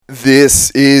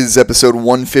This is episode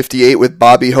 158 with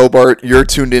Bobby Hobart. You're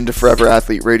tuned into Forever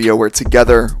Athlete Radio, where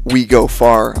together we go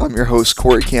far. I'm your host,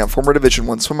 Corey Camp, former Division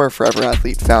I swimmer, Forever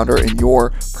Athlete founder, and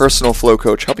your personal flow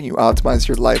coach, helping you optimize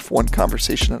your life one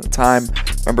conversation at a time.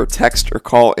 Remember, text or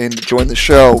call in to join the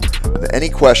show with any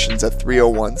questions at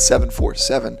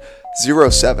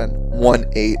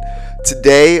 301-747-0718.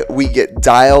 Today, we get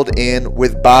dialed in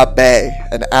with Bob Bay,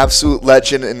 an absolute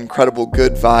legend and incredible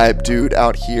good vibe dude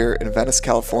out here in Venice,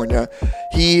 California.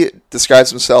 He describes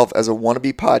himself as a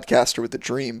wannabe podcaster with a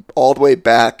dream all the way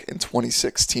back in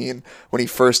 2016 when he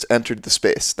first entered the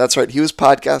space. That's right, he was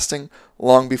podcasting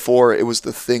long before it was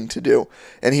the thing to do.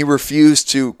 And he refused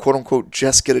to, quote-unquote,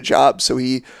 just get a job. So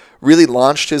he really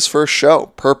launched his first show,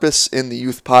 Purpose in the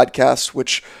Youth podcast,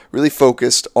 which really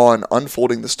focused on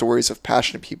unfolding the stories of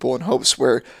passionate people in hopes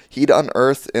where he'd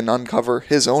unearth and uncover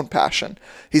his own passion.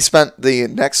 He spent the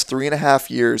next 3.5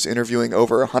 years interviewing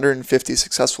over 150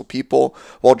 successful people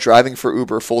while driving for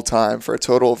Uber full-time for a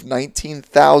total of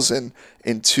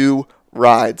 $19,002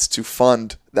 rides to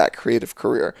fund that creative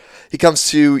career. He comes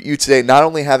to you today not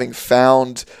only having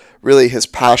found really his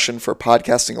passion for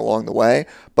podcasting along the way,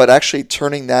 but actually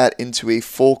turning that into a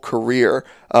full career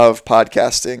of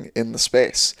podcasting in the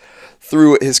space.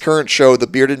 Through his current show, The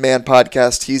Bearded Man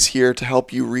Podcast, he's here to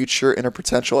help you reach your inner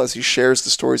potential as he shares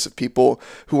the stories of people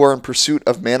who are in pursuit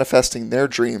of manifesting their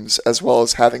dreams, as well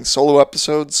as having solo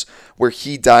episodes where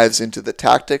he dives into the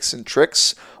tactics and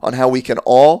tricks on how we can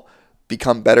all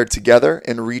become better together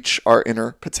and reach our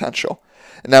inner potential.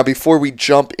 And now, before we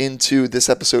jump into this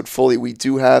episode fully, we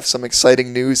do have some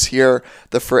exciting news here.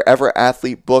 The Forever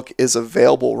Athlete book is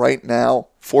available right now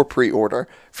for pre-order.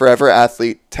 Forever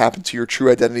Athlete, Tap Into Your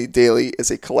True Identity Daily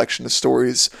is a collection of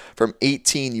stories from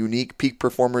 18 unique peak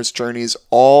performers' journeys,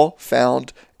 all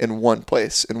found in one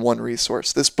place, in one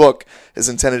resource. This book is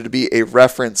intended to be a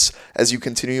reference as you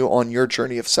continue on your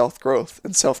journey of self-growth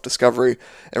and self-discovery.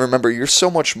 And remember, you're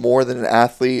so much more than an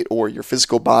athlete or your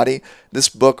physical body. This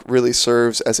book really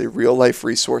serves as a real-life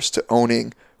resource to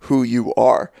owning who you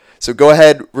are. So go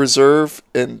ahead, reserve,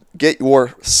 and get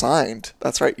your signed,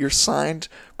 that's right, your signed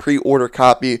pre-order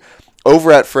copy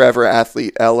over at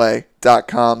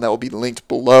foreverathletela.com. That will be linked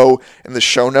below in the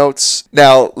show notes.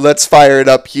 Now, let's fire it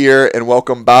up here and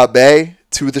welcome Bob Bay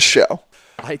to the show.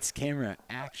 Lights, camera,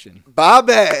 action. Bob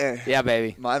Bay! Yeah,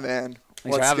 baby. My man. Thanks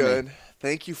What's for having good? me.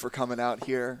 Thank you for coming out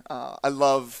here. I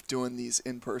love doing these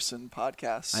in-person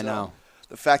podcasts. I know.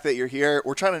 The fact that you're here,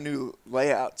 we're trying a new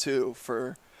layout, too,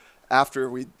 for after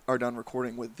we are done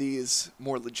recording with these,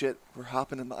 more legit, we're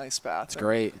hopping in the ice bath. It's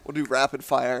great. We'll do rapid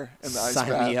fire in the ice bath.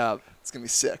 Sign me up. It's going to be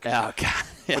sick. Oh, God.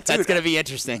 But That's dude, going to be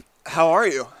interesting. How are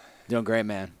you? Doing great,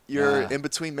 man. You're in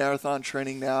between marathon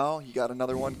training now. You got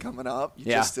another one coming up. You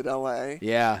just did LA.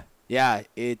 Yeah.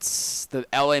 It's the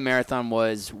LA Marathon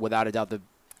was without a doubt the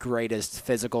greatest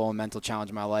physical and mental challenge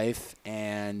of my life,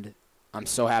 and I'm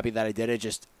so happy that I did it.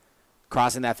 Just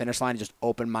crossing that finish line just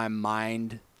opened my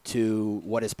mind to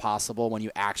what is possible when you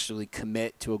actually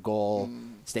commit to a goal,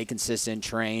 stay consistent,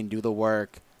 train, do the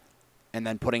work, and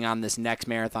then putting on this next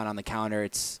marathon on the calendar.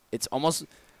 It's almost,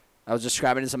 I was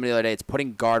describing to somebody the other day, it's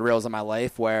putting guardrails in my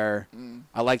life where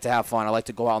I like to have fun. I like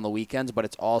to go out on the weekends, but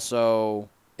it's also,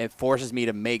 it forces me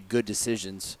to make good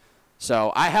decisions.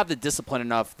 So I have the discipline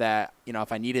enough that,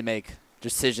 if I need to make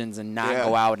decisions and not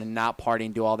go out and not party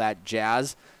and do all that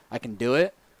jazz, I can do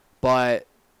it. But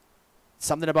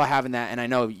something about having that, and I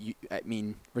know,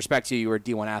 respect to you, you were a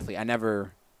D1 athlete. I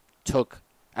never took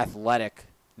athletic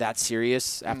that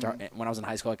serious. When I was in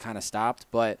high school, I kind of stopped.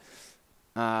 But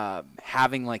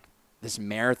having, like, this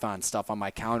marathon stuff on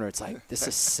my calendar, it's like, this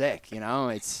is sick,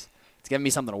 It's giving me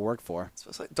something to work for.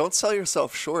 Don't sell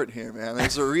yourself short here, man.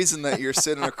 There's a reason that you're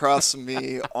sitting across from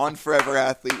me on Forever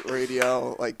Athlete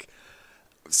Radio. Like,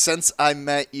 since I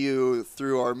met you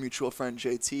through our mutual friend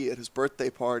JT at his birthday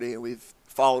party, and we've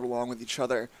followed along with each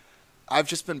other, I've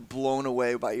just been blown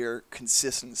away by your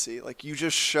consistency. Like, you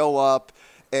just show up,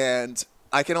 and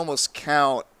I can almost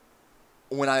count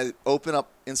when I open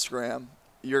up Instagram,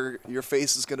 your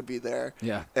face is going to be there.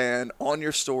 Yeah. And on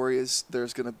your stories,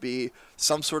 there's going to be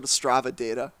some sort of Strava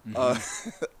data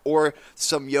or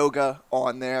some yoga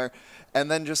on there. And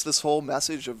then just this whole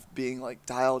message of being, like,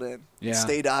 dialed in,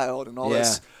 stay dialed and all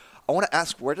this. I want to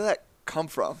ask, where did that come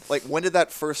from? Like, when did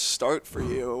that first start for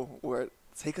you?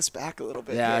 Take us back a little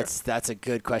bit. Yeah, that's a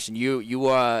good question. You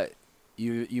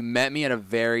met me at a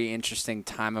very interesting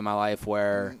time in my life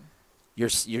where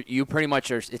you pretty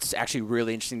much are. It's actually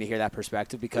really interesting to hear that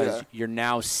perspective because you're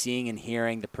now seeing and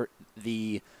hearing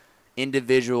the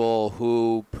individual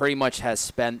who pretty much has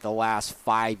spent the last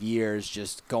 5 years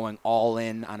just going all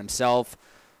in on himself,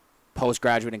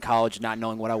 postgraduate in college, not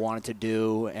knowing what I wanted to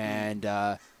do, and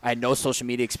I had no social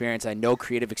media experience. I had no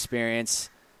creative experience.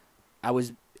 I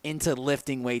was into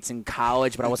lifting weights in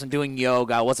college, but I wasn't doing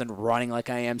yoga. I wasn't running like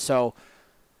I am. So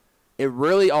it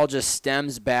really all just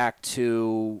stems back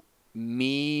to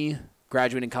me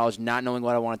graduating college, not knowing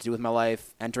what I wanted to do with my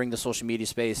life, entering the social media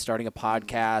space, starting a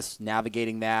podcast,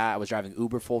 navigating that. I was driving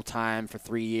Uber full-time for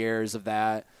 3 years of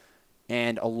that.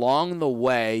 And along the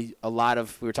way, we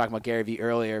were talking about Gary Vee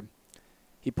earlier,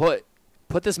 he put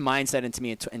this mindset into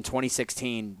me in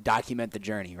 2016, document the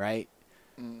journey, right?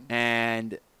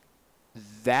 And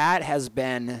that has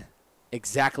been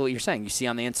exactly what you're saying. You see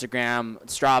on the Instagram,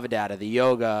 Strava data, the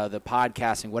yoga, the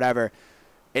podcasting, whatever.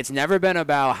 It's never been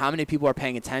about how many people are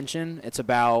paying attention. It's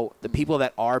about the people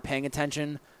that are paying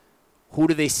attention. Who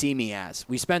do they see me as?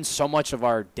 We spend so much of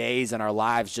our days and our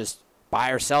lives just by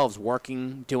ourselves,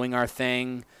 working, doing our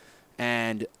thing.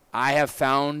 And I have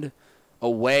found a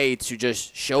way to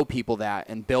just show people that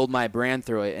and build my brand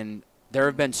through it. And there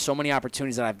have been so many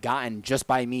opportunities that I've gotten just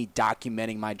by me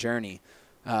documenting my journey.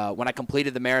 When I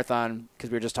completed the marathon, because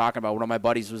we were just talking about, one of my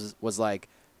buddies was like,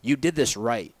 you did this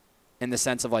right, in the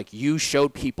sense of like you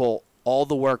showed people all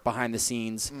the work behind the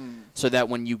scenes so that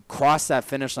when you cross that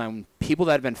finish line, people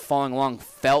that had been following along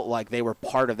felt like they were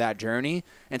part of that journey,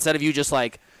 instead of you just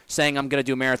like saying, I'm going to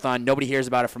do a marathon, nobody hears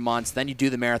about it for months, then you do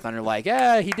the marathon, you're like,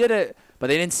 yeah, he did it, but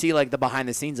they didn't see like the behind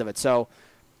the scenes of it. So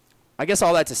I guess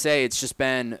all that to say, it's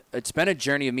been a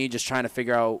journey of me just trying to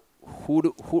figure out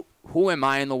who am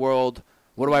I in the world,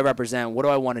 what do I represent, what do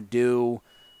I want to do.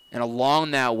 And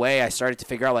along that way, I started to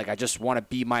figure out, like, I just want to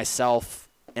be myself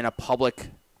in a public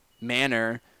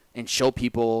manner and show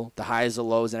people the highs, the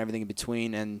lows, and everything in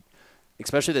between. And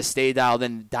especially the stay dialed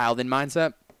in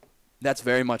mindset, that's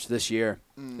very much this year.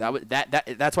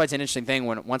 That's why it's an interesting thing.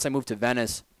 Once I moved to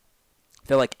Venice, I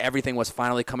feel like everything was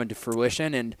finally coming to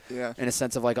fruition. And in a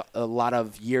sense of, like, a lot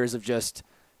of years of just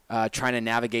trying to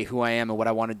navigate who I am and what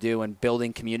I want to do and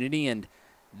building community. And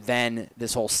then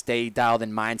this whole stay dialed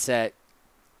in mindset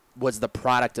was the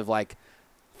product of like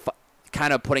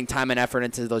kind of putting time and effort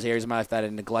into those areas of my life that I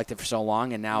had neglected for so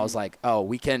long. And now I was like, oh,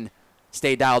 we can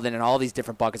stay dialed in all these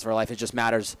different buckets of our life. It just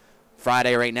matters.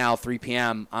 Friday right now, 3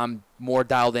 p.m., I'm more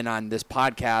dialed in on this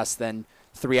podcast than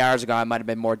 3 hours ago. I might have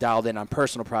been more dialed in on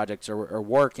personal projects or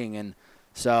working. And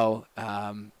so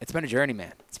it's been a journey,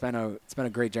 man. It's been a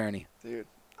great journey. Dude,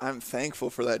 I'm thankful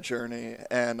for that journey.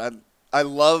 And I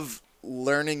love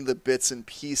learning the bits and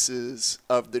pieces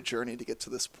of the journey to get to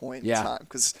this point in time.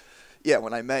 Because,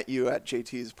 when I met you at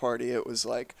JT's party, it was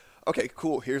like, okay,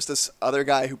 cool, here's this other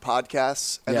guy who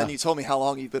podcasts. And then you told me how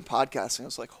long you've been podcasting. I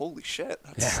was like, holy shit,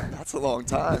 that's a long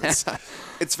time.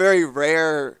 It's very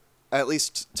rare, at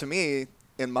least to me,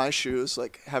 in my shoes,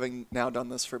 like having now done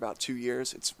this for about 2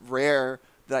 years, it's rare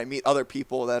that I meet other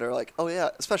people that are like, oh yeah,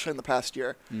 especially in the past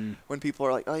year, when people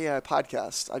are like, oh yeah, I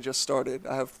podcast. I just started.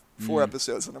 I have 4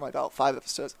 episodes under my belt, 5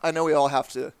 episodes. I know we all have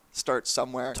to start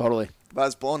somewhere. Totally. But I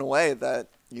was blown away that,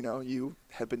 you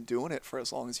have been doing it for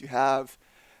as long as you have.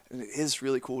 And it is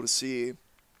really cool to see.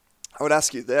 I would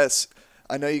ask you this.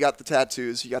 I know you got the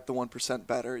tattoos, you got the 1%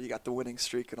 better, you got the winning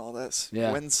streak and all this.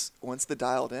 Yeah. When's the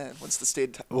dialed in? When's the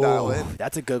stayed dialed in?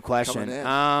 That's a good question.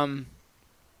 I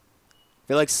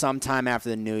feel like sometime after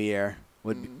the new year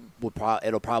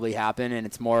it'll probably happen, and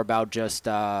it's more about just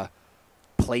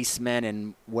placement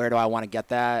and where do I want to get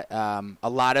that. A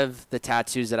lot of the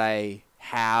tattoos that I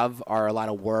have are a lot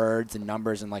of words and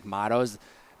numbers and like mottos.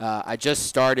 I just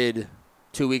started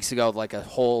 2 weeks ago like a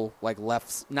whole like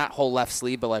not whole left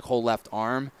sleeve but like whole left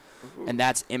arm. And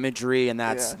that's imagery and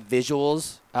that's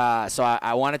visuals. So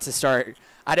I wanted to start.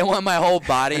 I didn't want my whole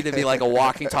body to be like a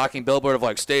walking, talking billboard of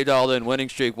like stay dialed in, winning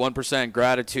streak, 1%,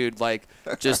 gratitude, like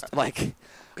just like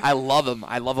I love them.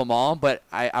 I love them all, but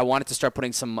I wanted to start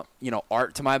putting some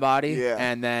art to my body. Yeah.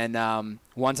 And then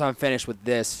once I'm finished with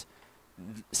this,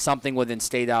 something within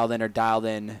stay dialed in or dialed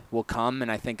in will come,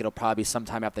 and I think it'll probably be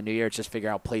sometime after the new year. It's just figure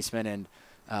out placement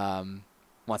and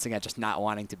once again, just not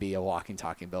wanting to be a walking,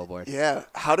 talking billboard. Yeah.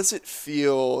 How does it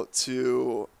feel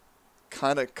to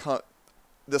kind of cut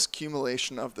this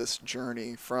accumulation of this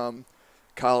journey from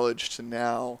college to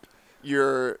now?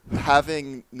 You're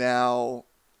having now,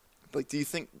 like, do you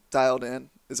think dialed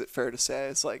in, is it fair to say,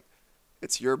 it's like,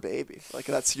 it's your baby? Like,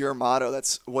 that's your motto.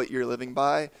 That's what you're living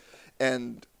by.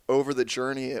 And over the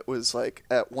journey, it was like,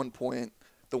 at one point,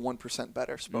 the 1%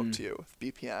 better spoke to you with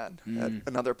BPN. At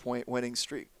another point, winning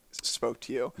streak spoke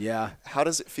to you. Yeah. How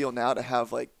does it feel now to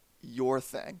have like your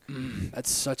thing? That's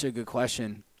such a good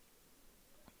question.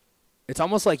 It's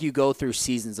almost like you go through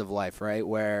seasons of life, right?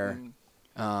 Where,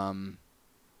 I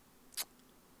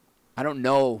I don't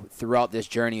know throughout this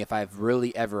journey if I've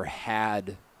really ever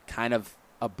had kind of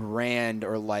a brand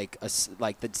or like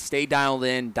the stay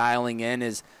dialing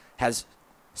in has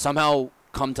somehow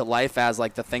come to life as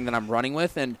like the thing that I'm running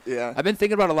with. And Yeah. I've been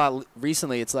thinking about it a lot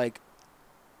recently. It's like,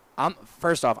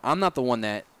 first off, I'm not the one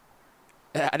that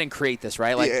I didn't create this,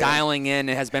 right? Like dialing in,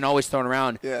 it has been always thrown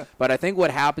around. Yeah. But I think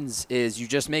what happens is you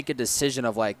just make a decision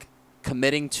of like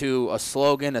committing to a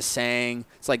slogan, a saying.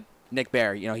 It's like Nick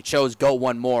Bare, he chose "Go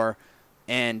One More,"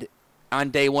 and on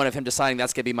day one of him deciding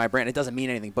that's gonna be my brand, it doesn't mean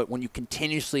anything. But when you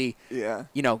continuously,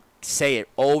 say it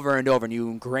over and over, and you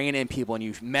ingrain it in people, and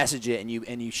you message it, and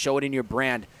you show it in your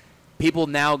brand, people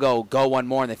now go one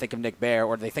more, and they think of Nick Bare,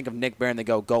 or they think of Nick Bare and they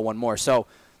go one more. So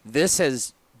this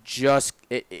has just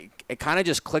it kind of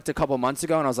just clicked a couple months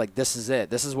ago, and I was like, this is it.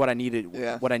 This is what I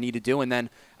needed. What I need to do, and then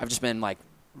I've just been like.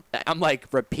 I'm like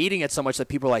repeating it so much that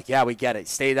people are like, yeah, we get it.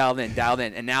 Stay dialed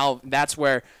in. And now that's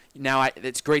where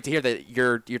it's great to hear that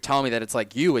you're telling me that it's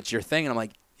like it's your thing. And I'm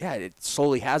like, yeah, it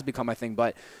slowly has become my thing.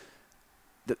 But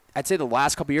I'd say the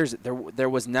last couple of years, there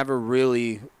was never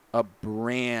really a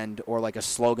brand or like a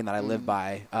slogan that I live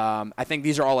by. I think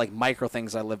these are all like micro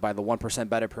things I live by. The 1%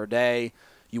 better per day.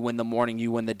 You win the morning,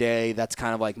 you win the day. That's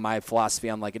kind of like my philosophy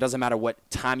on like, it doesn't matter what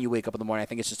time you wake up in the morning. I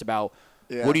think it's just about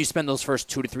what do you spend those first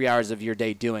 2 to 3 hours of your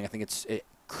day doing? I think it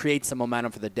creates some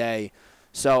momentum for the day.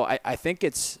 So I think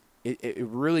it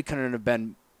really couldn't have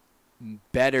been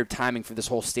better timing for this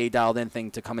whole stay dialed in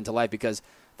thing to come into life, because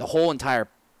the whole entire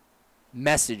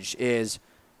message is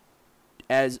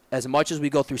as much as we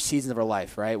go through seasons of our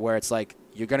life, right, where it's like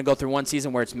you're going to go through one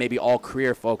season where it's maybe all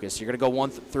career focused. You're going to go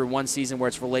through one season where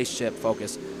it's relationship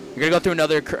focused. You're going to go through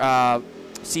another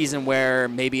season where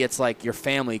maybe it's like your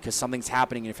family because something's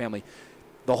happening in your family.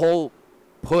 The whole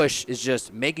push is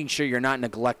just making sure you're not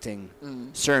neglecting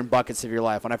certain buckets of your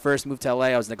life. When I first moved to LA,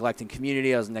 I was neglecting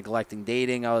community. I was neglecting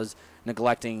dating. I was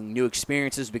neglecting new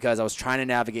experiences because I was trying to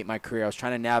navigate my career. I was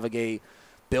trying to navigate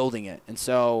building it. And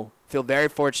so I feel very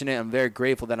fortunate. I'm very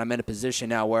grateful that I'm in a position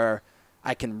now where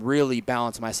I can really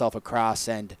balance myself across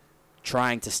and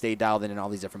trying to stay dialed in all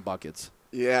these different buckets.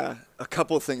 Yeah, a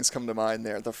couple of things come to mind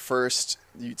there. The first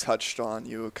you touched on,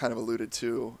 you kind of alluded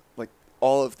to, like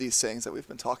all of these things that we've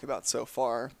been talking about so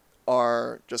far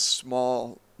are just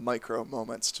small micro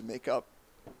moments to make up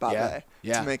Bobby,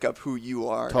 to make up who you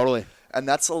are. Totally. And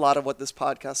that's a lot of what this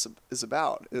podcast is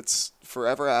about. It's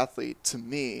Forever Athlete, to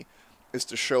me, is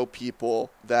to show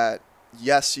people that,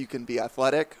 yes, you can be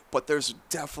athletic, but there's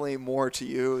definitely more to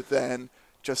you than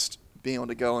just being able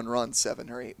to go and run 7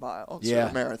 or 8 miles or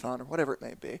a marathon or whatever it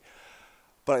may be.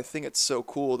 But I think it's so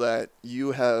cool that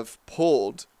you have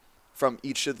pulled from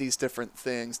each of these different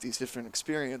things, these different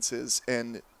experiences,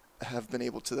 and have been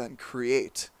able to then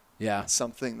create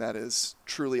something that is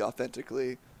truly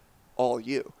authentically all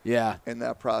you in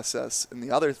that process. And the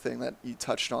other thing that you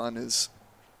touched on is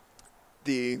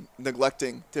the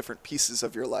neglecting different pieces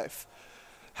of your life.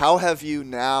 How have you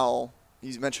now,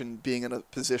 you mentioned being in a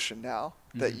position now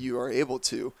that you are able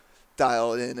to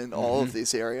dial it in all of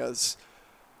these areas.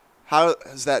 How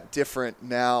is that different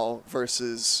now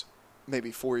versus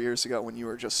maybe 4 years ago when you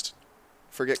were just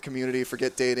forget community,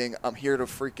 forget dating, I'm here to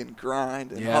freaking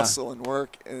grind and hustle and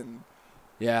work and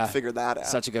figure that out?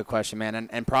 Such a good question, man.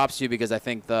 And props to you, because I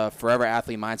think the Forever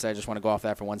Athlete mindset, I just want to go off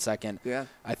that for 1 second. Yeah.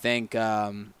 I think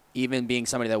even being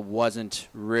somebody that wasn't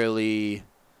really,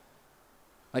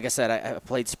 like I said, I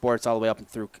played sports all the way up and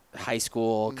through high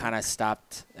school, kind of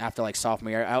stopped after like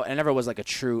sophomore year. I never was like a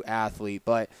true athlete,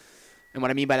 and what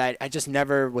I mean by that, I just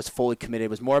never was fully committed. It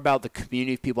was more about the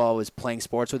community of people I was playing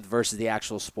sports with versus the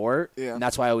actual sport. Yeah. And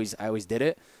that's why I always did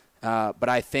it. But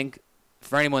I think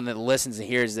for anyone that listens and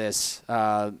hears this,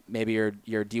 maybe you're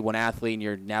a D1 athlete and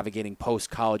you're navigating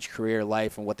post-college career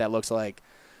life and what that looks like.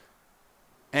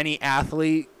 Any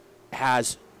athlete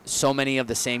has so many of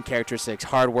the same characteristics: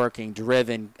 hardworking,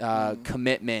 driven,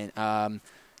 commitment.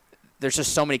 There's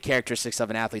just so many characteristics of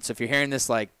an athlete. So if you're hearing this,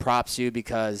 like, props you,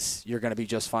 because you're going to be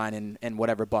just fine in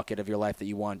whatever bucket of your life that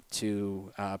you want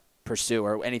to pursue,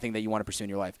 or anything that you want to pursue in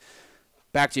your life.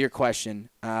 Back to your question.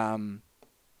 4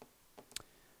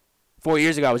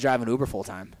 years ago, I was driving Uber full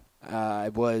time. I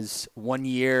was 1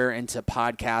 year into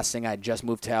podcasting. I just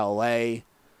moved to LA.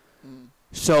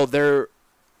 So there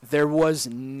was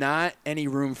not any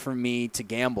room for me to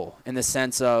gamble, in the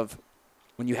sense of,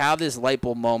 when you have this light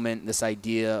bulb moment, this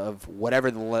idea of whatever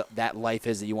that life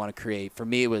is that you want to create. For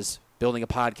me, it was building a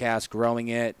podcast, growing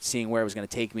it, seeing where it was going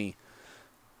to take me.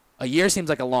 A year seems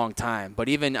like a long time, but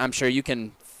even, I'm sure you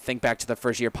can think back to the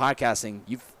first year podcasting,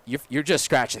 you're just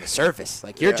scratching the surface.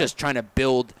 Like, you're just trying to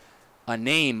build a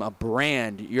name, a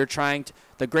brand. You're trying to.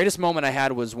 The greatest moment I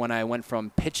had was when I went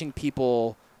from pitching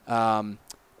people I'm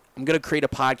going to create a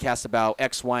podcast about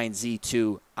X, Y, and Z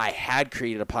to I had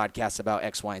created a podcast about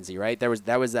X, Y, and Z, right? That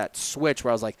was that switch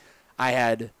where I was like, I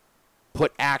had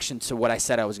put action to what I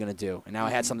said I was going to do, and now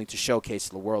I had something to showcase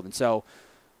to the world. And so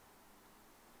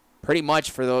pretty much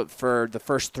for the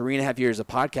first 3.5 years of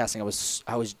podcasting,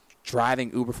 I was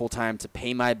driving Uber full time to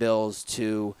pay my bills,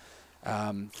 to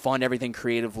fund everything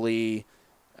creatively,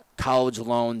 college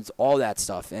loans, all that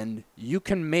stuff. And you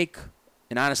can make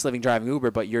an honest living driving Uber,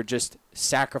 but you're just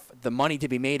the money to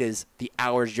be made is the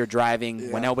hours you're driving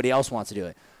when nobody else wants to do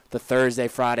it. The Thursday,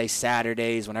 Friday,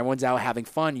 Saturdays, when everyone's out having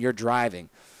fun, you're driving.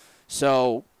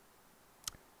 So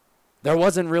there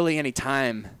wasn't really any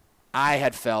time I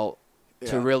had felt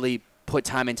to really put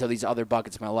time into these other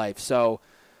buckets of my life. So,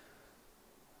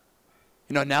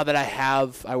 now that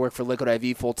I work for Liquid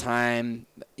IV full time,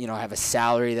 I have a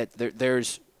salary that there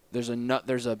is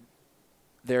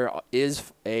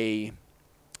a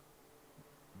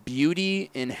beauty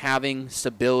in having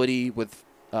stability with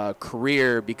a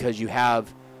career, because you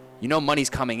have, money's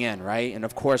coming in, right? And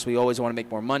of course we always want to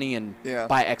make more money and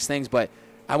buy X things, but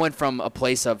I went from a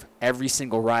place of every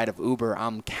single ride of Uber,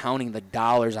 I'm counting the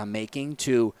dollars I'm making,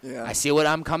 to I see what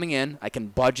I'm coming in, I can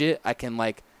budget, I can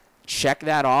check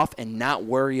that off and not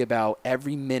worry about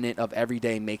every minute of every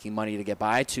day making money to get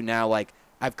by, to now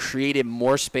I've created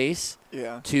more space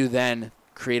to then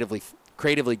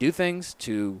creatively do things,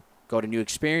 to go to new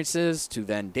experiences, to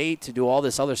then date, to do all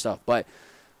this other stuff. But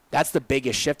that's the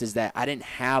biggest shift, is that I didn't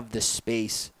have the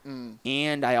space,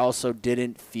 and I also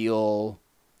didn't feel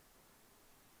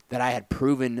that I had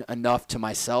proven enough to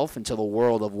myself and to the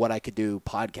world of what I could do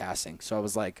podcasting. So I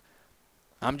was like,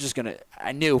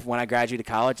 I knew when I graduated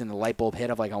college and the light bulb hit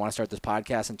of I want to start this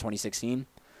podcast in 2016,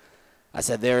 I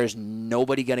said, there is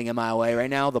nobody getting in my way right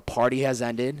now. The party has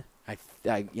ended. I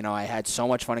had so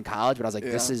much fun in college, but I was like,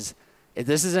 this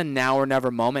is a now or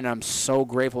never moment. And I'm so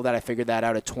grateful that I figured that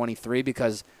out at 23,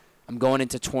 because I'm going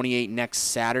into 28 next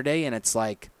Saturday, and it's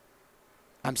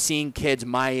I'm seeing kids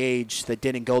my age that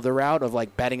didn't go the route of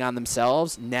betting on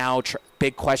themselves. Now,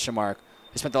 big question mark.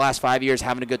 I spent the last 5 years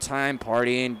having a good time,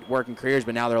 partying, working careers,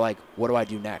 but now they're like, what do I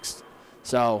do next?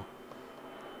 So,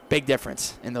 big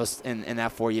difference in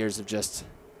that 4 years of just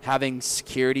having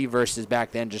security versus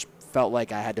back then just felt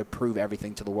like I had to prove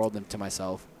everything to the world and to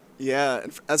myself. Yeah,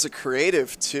 and as a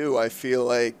creative too, I feel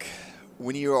like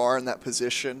when you are in that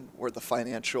position where the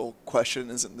financial question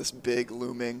isn't this big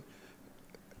looming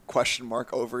question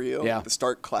mark over you, this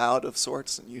dark cloud of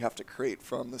sorts, and you have to create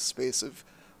from the space of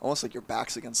almost like your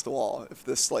back's against the wall. If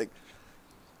this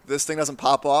thing doesn't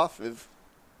pop off, if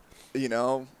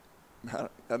imagine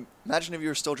if you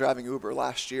were still driving Uber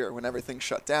last year when everything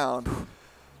shut down,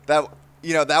 that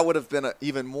would have been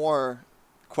even more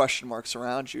question marks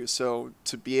around you. So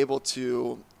to be able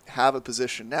to have a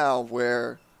position now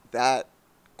where that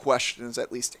question is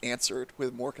at least answered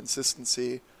with more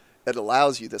consistency, it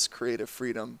allows you this creative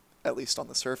freedom, at least on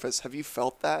the surface. Have you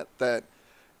felt that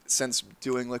since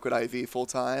doing Liquid IV full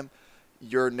time,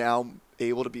 you're now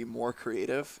able to be more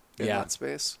creative in that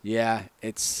space? Yeah,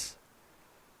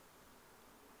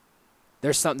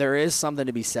 there is something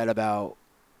to be said about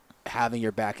having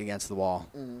your back against the wall.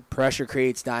 Pressure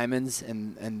creates diamonds,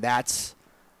 and that's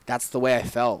the way I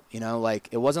felt.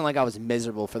 It wasn't like I was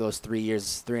miserable for those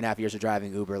 3.5 years of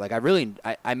driving Uber.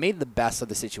 I made the best of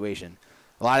the situation.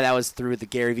 A lot of that was through the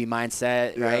Gary Vee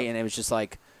mindset, right? And it was just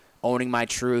owning my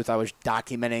truth. I was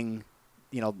documenting,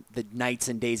 the nights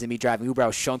and days of me driving Uber. I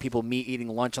was showing people me eating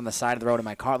lunch on the side of the road in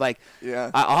my car.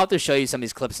 I'll have to show you some of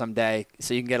these clips someday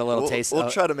so you can get a little taste.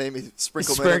 We'll try to maybe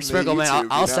sprinkle them in man.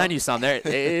 I'll send you some. It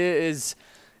is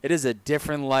a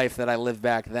different life that I lived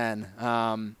back then.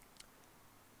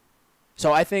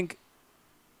 So I think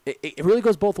it really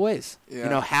goes both ways.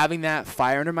 Having that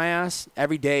fire under my ass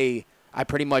every day, I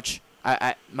pretty much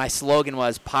my slogan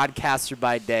was podcaster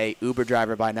by day, Uber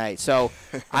driver by night. So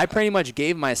I pretty much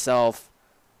gave myself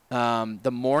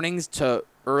the mornings to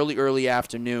early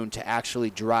afternoon to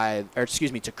actually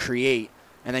to create.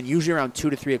 And then usually around 2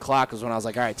 to 3 o'clock is when I was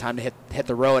like, all right, time to hit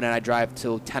the road, and I drive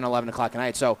till 10, 11 o'clock at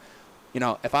night. So,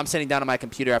 if I'm sitting down on my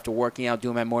computer after working out,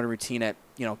 doing my morning routine at,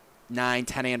 9,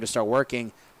 10 a.m. to start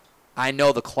working, I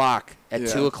know the clock. At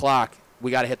 2 o'clock,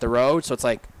 we got to hit the road. So it's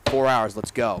 4 hours,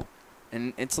 let's go.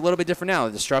 And it's a little bit different now.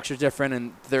 The structure's different,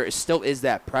 and there still is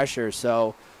that pressure.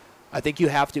 So I think you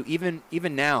have to,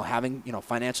 even now, having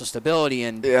financial stability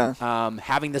and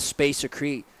having the space to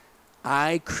create.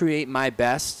 I create my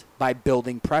best by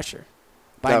building pressure,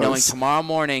 by knowing tomorrow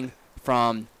morning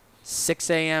from 6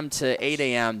 a.m. to 8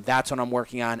 a.m. That's when I'm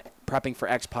working on prepping for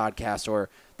X podcast, or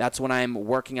that's when I'm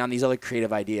working on these other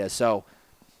creative ideas. So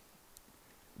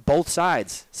both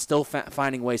sides still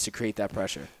finding ways to create that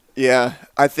pressure. Yeah,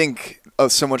 I think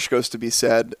so much goes to be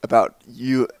said about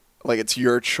you. Like, it's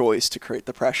your choice to create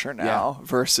the pressure now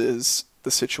versus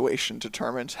the situation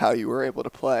determined how you were able to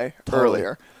play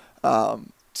earlier. I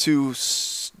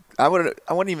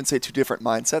wouldn't even say two different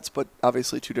mindsets, but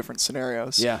obviously two different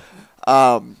scenarios. Yeah.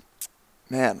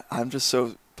 Man, I'm just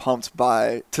so pumped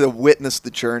to witness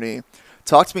the journey.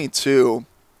 Talk to me too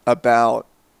about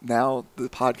now the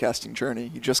podcasting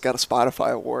journey. You just got a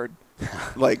Spotify award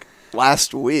like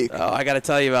last week. Oh, I got to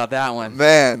tell you about that one.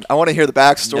 Man, I want to hear the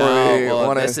backstory. No,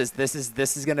 well, this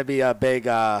is going to be a big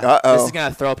this is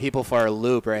going to throw people for a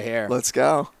loop right here. Let's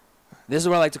go. This is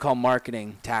what I like to call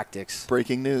marketing tactics.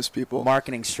 Breaking news, people.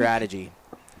 Marketing strategy.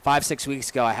 5-6 weeks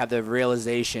ago, I had the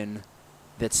realization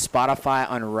that Spotify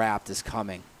Unwrapped is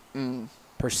coming.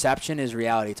 Perception is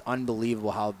reality. It's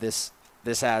unbelievable how this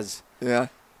has. Yeah.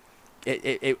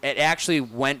 It actually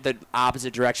went the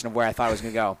opposite direction of where I thought it was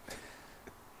going to go.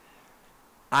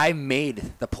 I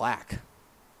made the plaque.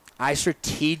 I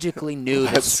strategically knew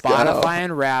that Spotify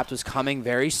Unwrapped was coming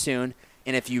very soon.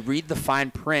 And if you read the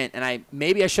fine print, and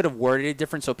maybe I should have worded it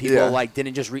different so people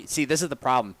didn't just read. See, this is the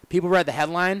problem. People read the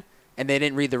headline and they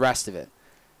didn't read the rest of it.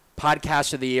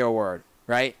 Podcast of the Year award,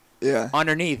 right? Yeah.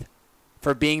 Underneath,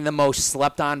 for being the most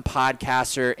slept on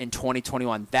podcaster in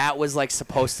 2021. That was like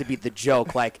supposed to be the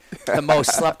joke, like the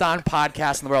most slept on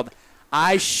podcast in the world.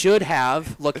 I should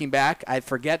have, looking back, I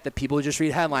forget that people just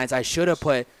read headlines. I should have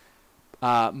put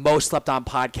most slept on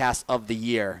podcast of the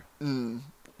year.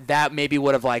 That maybe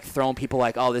would have like thrown people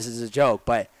like, oh, this is a joke.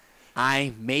 But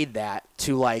I made that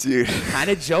to like kind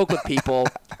of joke with people.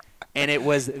 And it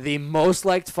was the most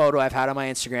liked photo I've had on my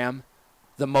Instagram.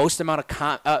 The most amount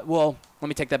of well, let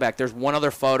me take that back. There's one other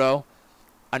photo,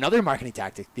 another marketing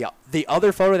tactic. The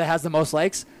other photo that has the most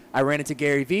likes, I ran into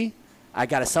Gary Vee. I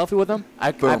got a selfie with him.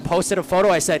 I posted a photo.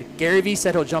 I said, Gary Vee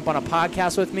said he'll jump on a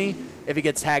podcast with me if he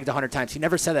gets tagged 100 times. He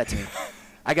never said that to me.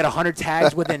 I got 100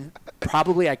 tags within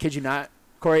probably, I kid you not,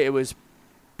 Corey, it was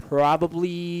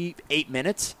probably 8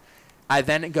 minutes. I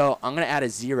then go, I'm going to add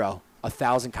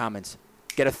 1,000 comments.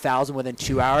 Get 1,000 within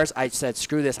 2 hours. I said,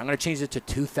 screw this. I'm going to change it to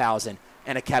 2,000.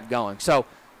 And it kept going. So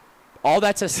all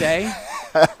that to say,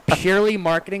 purely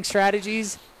marketing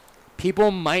strategies, people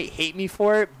might hate me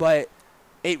for it, but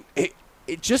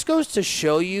it just goes to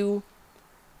show you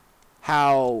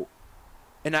how,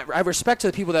 and I respect to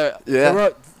the people that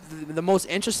wrote, the most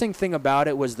interesting thing about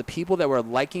it was the people that were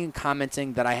liking and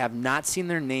commenting that I have not seen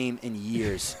their name in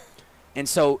years. And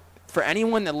so for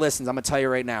anyone that listens, I'm going to tell you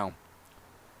right now,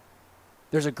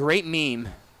 there's a great meme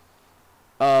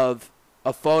of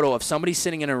a photo of somebody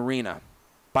sitting in an arena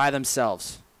by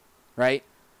themselves, right?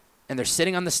 And they're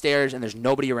sitting on the stairs and there's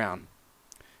nobody around.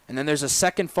 And then there's a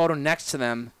second photo next to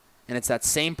them, and it's that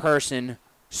same person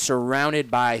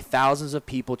surrounded by thousands of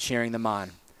people cheering them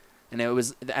on. And it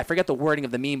was, I forget the wording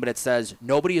of the meme, but it says,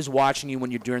 nobody is watching you when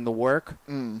you're doing the work.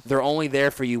 They're only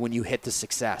there for you when you hit the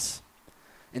success.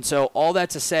 And so all that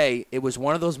to say, it was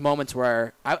one of those moments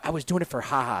where I was doing it for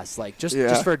ha-has, like just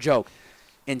for a joke.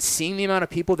 And seeing the amount of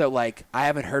people that like I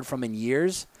haven't heard from in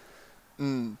years,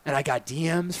 and I got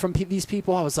DMs from these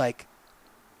people, I was like,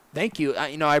 thank you.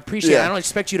 I appreciate it. I don't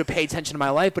expect you to pay attention to my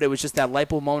life, but it was just that light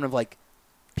bulb moment of like,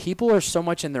 people are so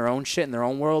much in their own shit, in their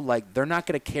own world, like they're not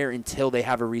going to care until they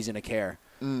have a reason to care.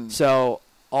 So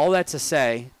all that to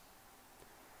say,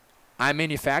 I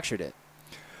manufactured it.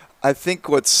 I think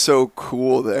what's so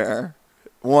cool there,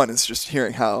 one, is just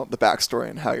hearing how the backstory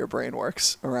and how your brain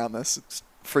works around this. It's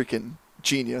freaking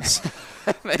genius.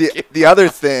 The other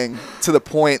thing, to the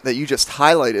point that you just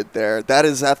highlighted there, that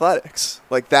is athletics.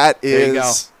 Like that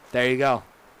is there you go.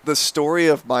 The story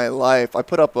of my life. I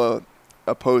put up a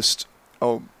post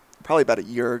probably about a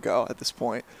year ago at this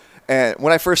point. And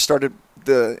when I first started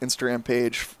the Instagram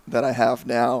page that I have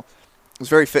now, it was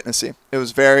very fitnessy. It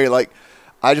was very like,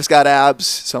 I just got abs,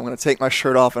 so I'm going to take my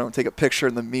shirt off and I'm going to take a picture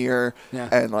in the mirror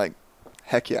and like,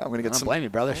 heck yeah, I'm going to get some blame you,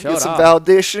 brother. Get some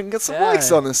validation, get some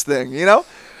likes on this thing, you know?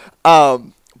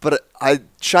 But I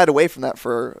shied away from that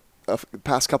for the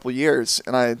past couple of years,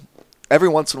 and every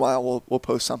once in a while we'll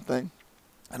post something.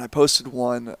 And I posted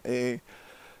one a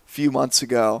few months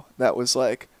ago that was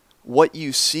like, what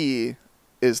you see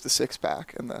is the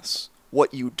six-pack in this.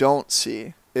 What you don't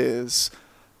see is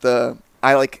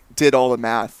I like did all the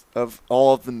math of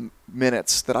all of the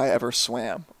minutes that I ever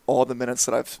swam, all the minutes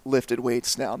that I've lifted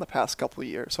weights now in the past couple of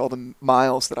years, all the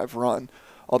miles that I've run,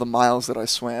 all the miles that I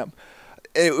swam.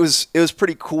 It was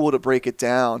pretty cool to break it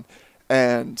down.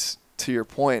 And to your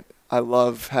point, I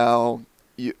love how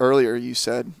earlier you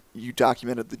said you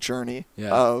documented the journey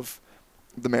of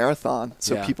the marathon,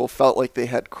 so people felt like they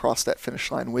had crossed that finish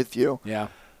line with you. Yeah.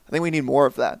 I think we need more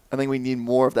of that. I think we need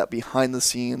more of that behind the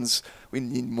scenes. We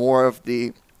need more of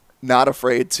the not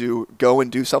afraid to go and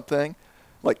do something,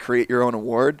 like create your own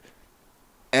award,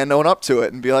 and own up to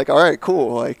it and be like, all right,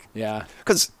 cool. Like, Yeah.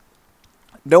 because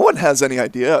no one has any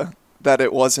idea that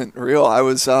it wasn't real. I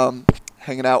was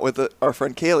hanging out with our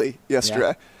friend Kaylee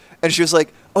yesterday, and she was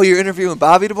like, oh, you're interviewing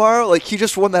Bobby tomorrow? Like, he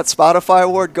just won that Spotify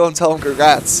award. Go and tell him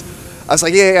congrats. I was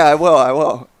like, yeah, I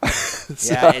will.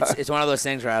 So, Yeah, it's one of those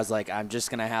things where I was like, I'm just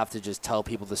going to have to just tell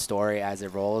people the story as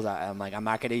it rolls. I'm like, I'm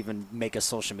not going to even make a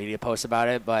social media post about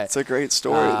it, but it's a great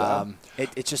story, though.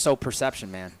 It's just so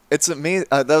perception, man. It's amazing.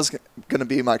 That was going to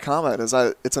be my comment.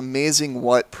 It's amazing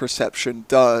what perception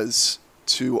does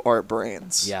to our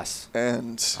brains. Yes.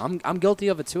 And I'm guilty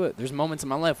of it too. There's moments in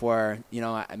my life where,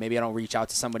 maybe I don't reach out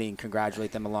to somebody and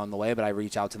congratulate them along the way, but I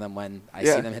reach out to them when I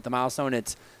see them hit the milestone.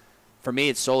 For me,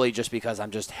 it's solely just because I'm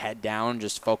just head down,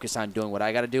 just focused on doing what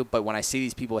I got to do. But when I see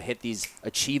these people hit these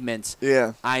achievements,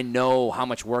 I know how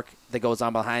much work that goes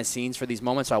on behind the scenes for these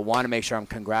moments. So I want to make sure I'm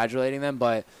congratulating them.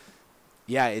 But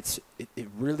yeah, it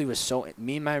really was so.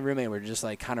 Me and my roommate were just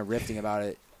like kind of riffing about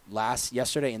it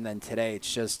yesterday, and then today.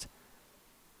 It's just,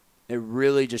 it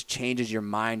really just changes your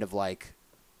mind of like,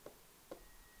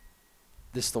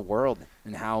 this is the world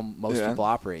and how most people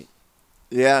operate.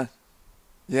 Yeah.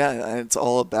 Yeah, it's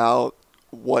all about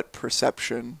what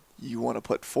perception you want to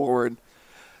put forward.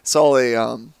 Saw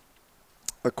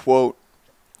a quote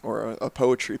or a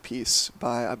poetry piece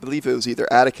by, I believe it was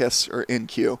either Atticus or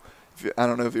NQ. I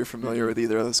don't know if you're familiar with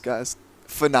either of those guys.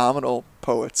 Phenomenal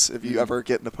poets. If you ever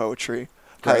get into poetry,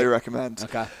 highly recommend.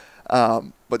 Okay.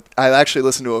 But I actually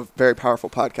listened to a very powerful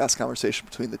podcast conversation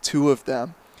between the two of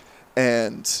them,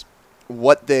 and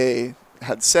what they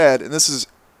had said, and this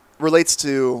relates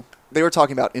to. They were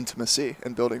talking about intimacy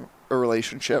and building a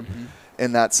relationship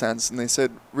in that sense. And they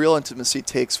said real intimacy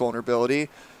takes vulnerability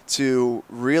to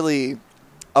really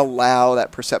allow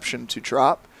that perception to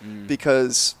drop.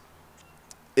 Because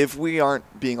if we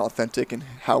aren't being authentic in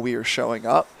how we are showing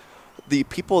up, the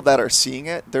people that are seeing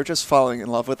it, they're just falling in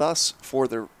love with us for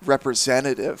the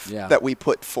representative that we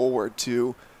put forward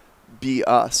to be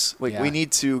us. Like, we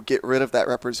need to get rid of that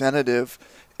representative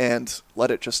and let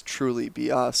it just truly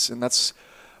be us. And that's...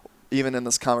 even in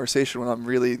this conversation, when I'm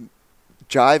really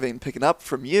picking up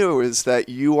from you, is that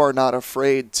you are not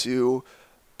afraid to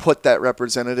put that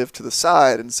representative to the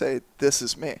side and say, this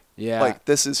is me. Yeah. Like,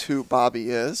 this is who Bobby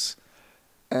is,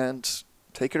 and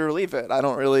take it or leave it.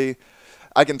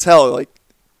 I can tell, like,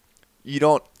 you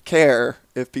don't care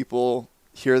if people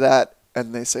hear that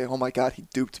and they say, oh my God, he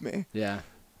duped me. Yeah.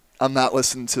 I'm not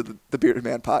listening to the Bearded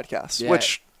Man podcast,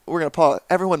 which... we're going to pause.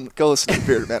 Everyone go listen to the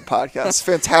Bearded Man podcast.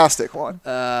 Fantastic one.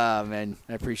 Man,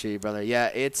 I appreciate you, brother. Yeah,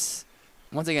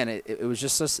 once again, it was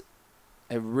just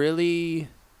it really,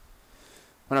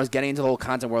 when I was getting into the whole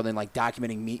content world and like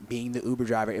documenting me being the Uber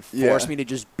driver, it forced me to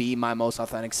just be my most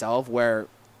authentic self, where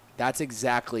that's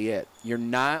exactly it. You're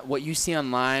not, what you see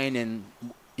online and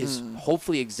is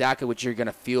hopefully exactly what you're going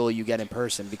to feel you get in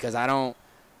person, because I don't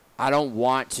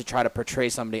want to try to portray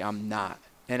somebody I'm not.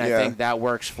 And I think that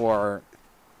works for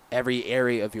every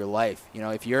area of your life.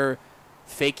 If you're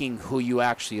faking who you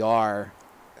actually are,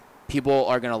 people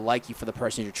are going to like you for the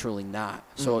person you're truly not.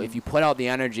 So if you put out the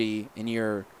energy and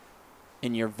you're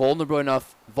vulnerable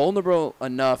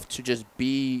enough to just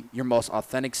be your most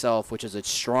authentic self, which is a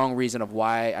strong reason of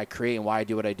why I create and why I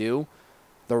do what I do,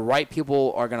 the right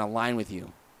people are going to align with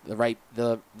you. The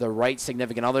right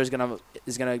significant other is going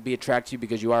to be attracted to you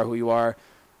because you are who you are.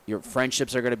 Your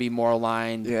friendships are going to be more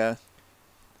aligned. Yeah.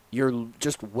 You're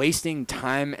just wasting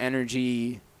time,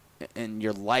 energy, and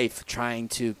your life trying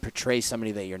to portray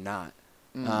somebody that you're not.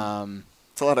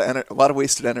 It's a lot of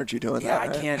wasted energy doing that.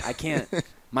 Right? I can't.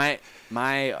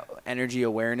 My energy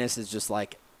awareness is just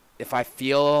like, if I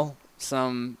feel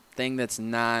something that's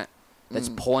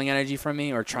pulling energy from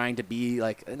me or trying to be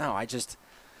like, no, there's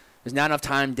not enough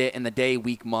time in the day,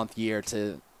 week, month, year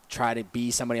to try to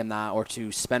be somebody I'm not, or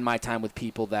to spend my time with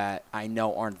people that I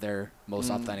know aren't their most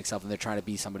authentic self, and they're trying to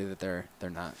be somebody that they're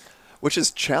not. Which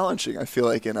is challenging, I feel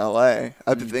like, in LA.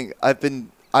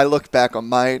 I look back on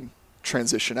my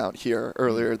transition out here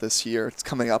earlier this year. It's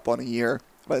coming up on a year.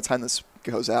 By the time this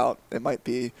goes out, it might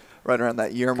be right around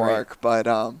that year mark. But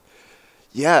I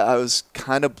was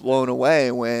kind of blown away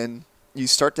when you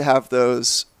start to have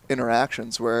those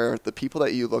interactions where the people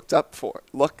that you look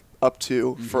up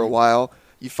to for a while,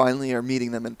 you finally are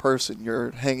meeting them in person.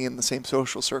 You're hanging in the same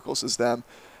social circles as them.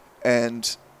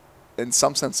 And in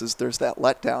some senses, there's that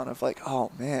letdown of like,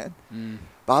 oh, man,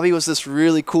 Bobby was this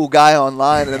really cool guy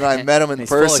online, and then I met him in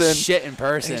person. Full of shit in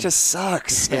person. He just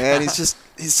sucks, man.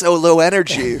 He's so low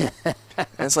energy. And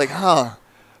it's like,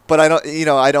 but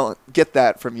I don't get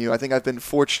that from you. I think I've been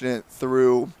fortunate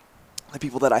through the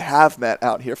people that I have met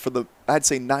out here. I'd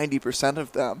say 90%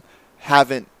 of them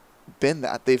haven't been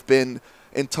that. They've been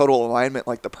in total alignment.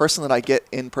 Like the person that I get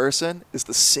in person is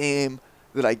the same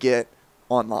that I get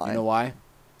online. You know why?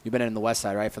 You've been in the West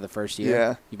Side, right, for the first year?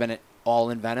 Yeah. You've been all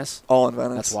in Venice? All in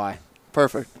Venice. That's why.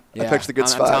 Perfect. Yeah. I picked the good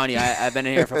spot. I'm telling you, I've been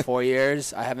in here for 4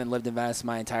 years. I haven't lived in Venice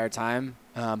my entire time.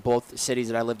 Both cities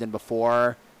that I lived in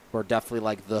before were definitely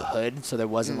like the hood, so there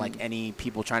wasn't like any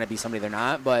people trying to be somebody they're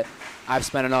not. But I've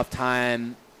spent enough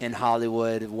time in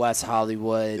Hollywood, West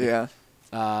Hollywood,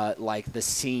 like the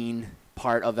scene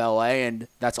part of LA, and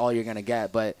that's all you're gonna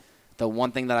get. But the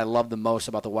one thing that I love the most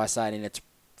about the West Side, and it's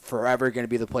forever gonna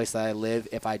be the place that I live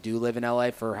if I do live in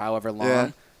LA for however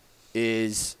long,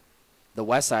 is the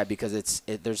West Side, because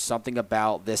there's something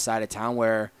about this side of town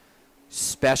where,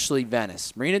 especially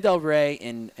Venice, Marina del Rey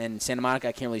and Santa Monica,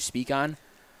 I can't really speak on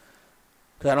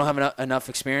because I don't have enough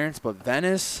experience. But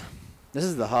Venice, this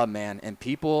is the hub, man, and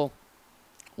people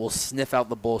will sniff out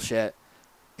the bullshit.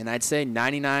 And I'd say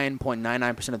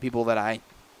 99.99% of the people that I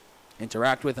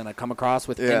interact with and I come across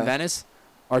with in Venice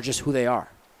are just who they are.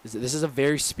 This is a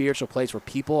very spiritual place where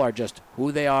people are just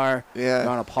who they are. Yeah.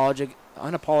 They're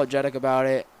unapologetic about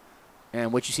it.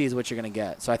 And what you see is what you're going to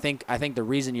get. So I think the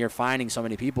reason you're finding so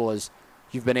many people is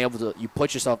you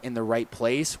put yourself in the right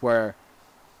place where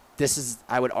this is,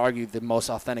 I would argue, the most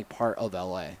authentic part of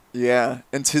LA. Yeah.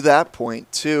 And to that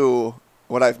point, too,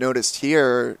 what I've noticed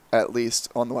here, at least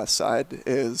on the West Side,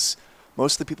 is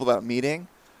most of the people that I'm meeting,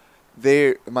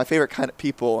 they're my favorite kind of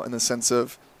people in the sense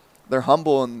of they're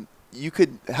humble, and you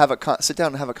could have sit down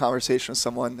and have a conversation with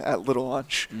someone at Little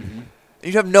Lunch. Mm-hmm. And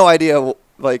you have no idea,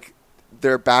 like,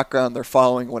 their background, their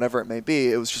following, whatever it may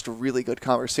be. It was just a really good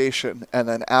conversation. And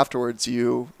then afterwards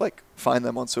you like find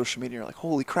them on social media. You're like,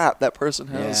 holy crap, that person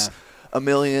has 1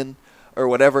 million or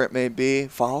whatever it may be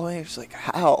following. It's like,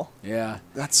 how? Yeah.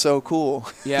 That's so cool.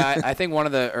 Yeah. I think one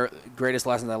of the greatest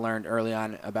lessons I learned early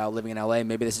on about living in LA,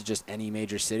 maybe this is just any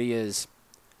major city, is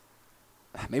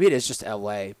maybe it is just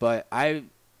LA, but I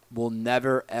will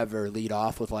never, ever lead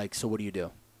off with like, so what do you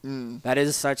do? That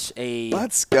is such a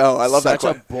let's go. I love that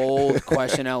such a bold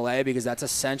question in LA, because that's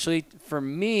essentially, for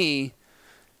me,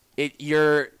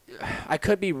 I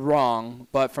could be wrong,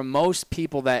 but for most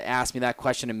people that ask me that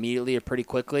question immediately or pretty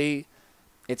quickly,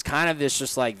 it's kind of this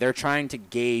just like they're trying to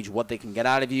gauge what they can get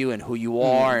out of you and who you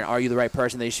are and are you the right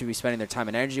person they should be spending their time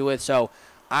and energy with. So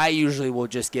I usually will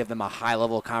just give them a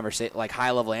high-level conversation, like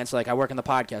high-level answer. Like, I work in the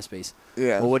podcast space.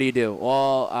 Yeah. Well, what do you do?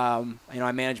 Well,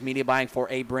 I manage media buying for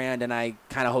a brand, and I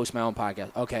kind of host my own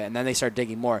podcast. Okay, and then they start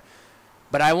digging more.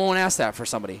 But I won't ask that for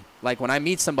somebody. Like, when I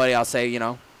meet somebody, I'll say,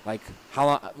 like, how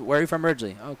long? Where are you from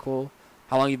originally? Oh, cool.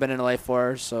 How long you been in LA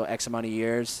for? So X amount of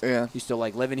years. Yeah. You still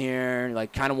like living here?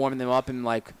 Like, kind of warming them up and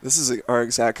like. This is our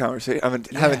exact conversation. I'm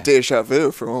having deja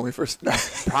vu from when we first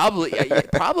met.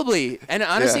 Probably. And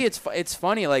honestly, it's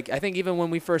funny. Like, I think even when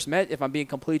we first met, if I'm being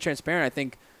completely transparent, I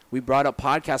think we brought up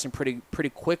podcasting pretty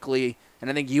quickly. And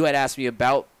I think you had asked me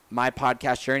about my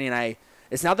podcast journey, and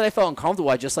it's not that I felt uncomfortable.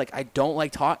 I just I don't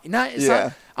like talking.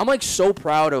 I'm like so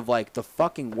proud of like the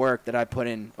fucking work that I put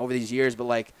in over these years, but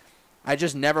like. I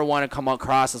just never want to come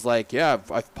across as like, I've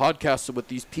podcasted with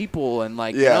these people, and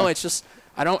like, it's just,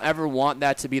 I don't ever want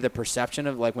that to be the perception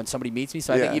of like when somebody meets me.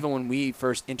 So I think even when we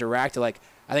first interacted, like,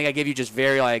 I think I gave you just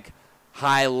very like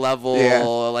high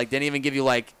level, like didn't even give you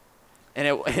like, and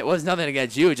it was nothing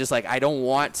against you. Just like, I don't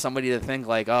want somebody to think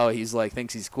like, oh, he's like,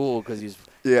 thinks he's cool because he's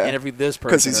interviewed this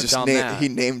person. Because he's just he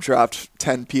name dropped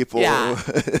 10 people. Yeah.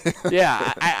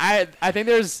 I think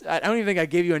I don't even think I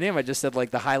gave you a name. I just said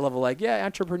like the high level, like,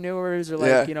 entrepreneurs or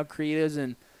like,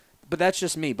 creatives, but that's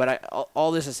just me. But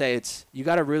all this to say, you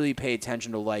got to really pay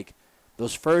attention to like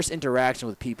those first interactions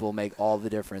with people make all the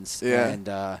difference. Yeah.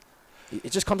 And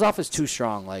it just comes off as too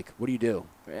strong. Like, what do you do?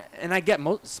 And I get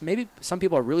maybe some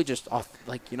people are really just off,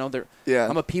 like, they're,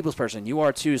 I'm a people's person. You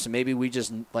are too. So maybe we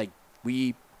just like,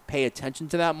 we pay attention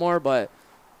to that more, but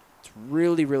it's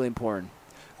really, really important.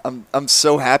 I'm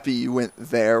so happy you went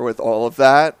there with all of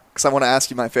that, because I want to ask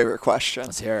you my favorite question.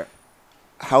 Let's hear it.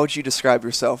 How would you describe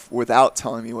yourself without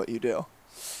telling me what you do?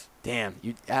 Damn,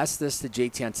 you asked this to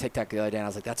JT on TikTok the other day, and I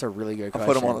was like, that's a really good question.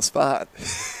 I put him on the spot.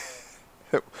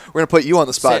 We're going to put you on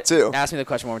the spot, too. Ask me the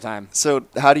question one more time. So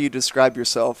how do you describe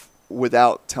yourself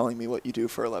without telling me what you do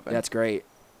for a living? That's great.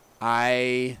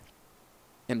 I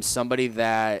am somebody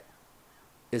that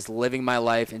is living my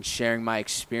life and sharing my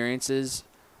experiences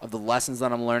of the lessons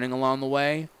that I'm learning along the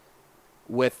way,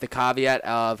 with the caveat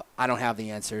of I don't have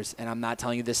the answers, and I'm not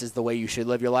telling you this is the way you should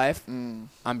live your life. I'm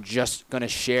just going to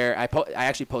share. I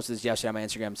actually posted this yesterday on my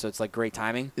Instagram, so it's like great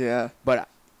timing. Yeah. But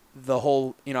the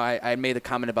whole, I made the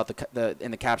comment about the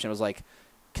in the caption, it was like,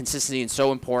 consistency is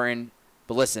so important.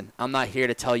 But listen, I'm not here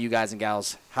to tell you guys and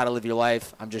gals how to live your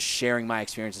life. I'm just sharing my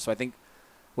experiences. So I think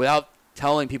without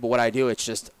telling people what I do,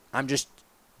 I'm just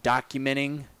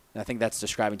documenting. I think that's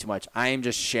describing too much. I am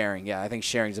just sharing. Yeah, I think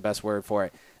sharing is the best word for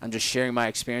it. I'm just sharing my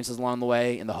experiences along the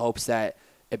way in the hopes that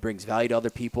it brings value to other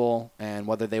people, and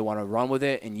whether they want to run with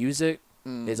it and use it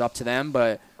is up to them.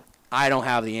 But I don't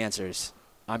have the answers.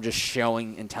 I'm just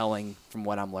showing and telling from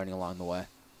what I'm learning along the way.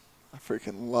 I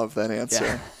freaking love that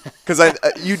answer. Because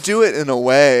you do it in a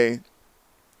way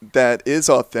that is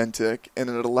authentic, and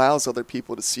it allows other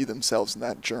people to see themselves in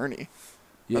that journey.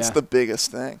 Yeah. That's the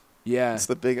biggest thing. Yeah. It's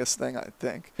the biggest thing, I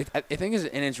think. I think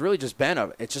it's really just been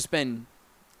it's just been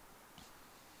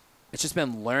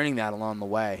learning that along the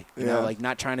way. You know, like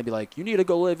not trying to be like, you need to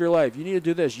go live your life. You need to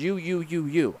do this.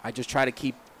 You. I just try to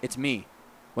keep it's me.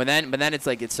 But then it's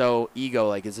like it's so ego.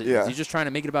 Like, is he just trying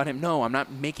to make it about him? No, I'm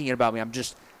not making it about me.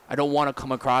 I don't want to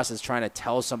come across as trying to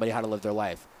tell somebody how to live their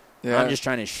life. Yeah. I'm just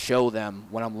trying to show them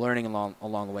what I'm learning along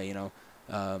the way.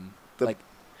 Like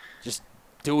just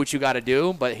do what you got to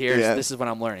do. But this is what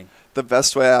I'm learning. The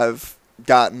best way I've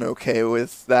gotten okay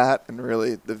with that, and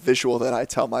really the visual that I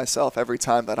tell myself every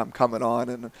time that I'm coming on,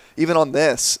 and even on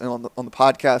this and on the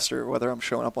podcast, or whether I'm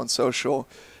showing up on social,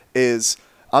 is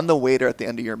I'm the waiter at the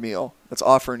end of your meal that's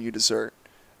offering you dessert.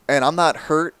 And I'm not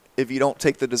hurt if you don't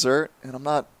take the dessert, and I'm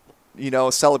not,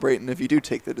 celebrating if you do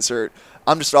take the dessert.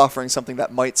 I'm just offering something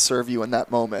that might serve you in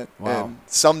that moment. Wow. And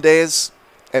some days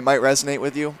it might resonate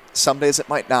with you. Some days it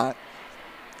might not.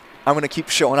 I'm going to keep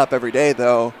showing up every day,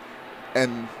 though,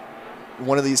 and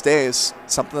one of these days,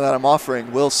 something that I'm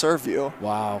offering will serve you.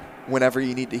 Wow. Whenever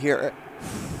you need to hear it.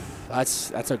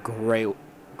 That's a great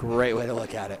way to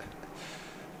look at it.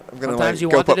 I'm gonna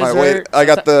go put my weight. I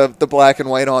got the black and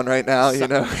white on right now.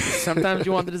 Sometimes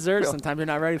you want the dessert. Sometimes you're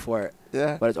not ready for it.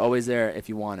 Yeah. But it's always there if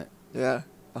you want it. Yeah,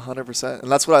 100%.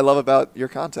 And that's what I love about your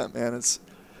content, man. It's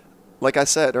like I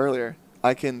said earlier.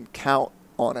 I can count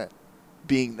on it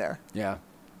being there. Yeah.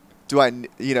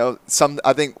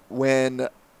 I think when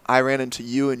I ran into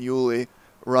you and Yuli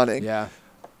running,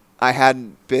 I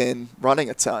hadn't been running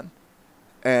a ton.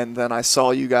 And then I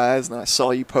saw you guys, and I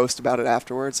saw you post about it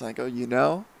afterwards, and I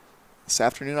go, this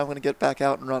afternoon I'm going to get back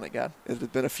out and run again. It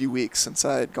had been a few weeks since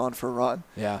I had gone for a run.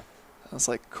 Yeah. I was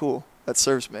like, cool, that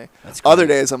serves me. That's great. Other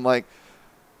days I'm like,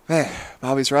 man,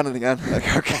 Bobby's running again.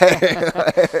 Like,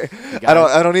 okay. I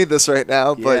don't need this right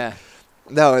now, but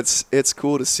no, it's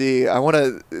cool to see. I want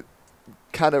to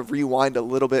kind of rewind a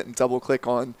little bit and double click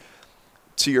on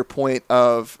to your point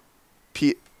of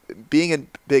being in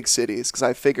big cities, because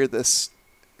I figured this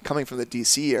coming from the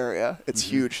DC area, it's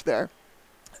huge there.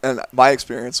 And my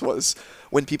experience was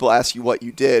when people ask you what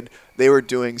you did, they were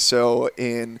doing so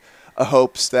in a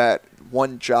hopes that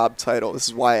one job title, this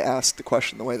is why I asked the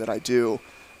question the way that I do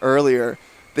earlier,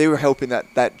 they were hoping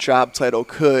that job title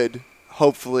could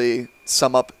hopefully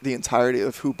sum up the entirety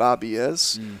of who Bobby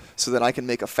is, so that I can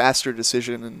make a faster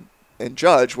decision and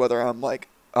judge whether I'm like,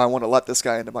 I want to let this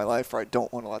guy into my life, or I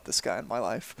don't want to let this guy in my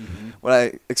life. Mm-hmm. What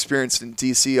I experienced in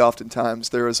DC, oftentimes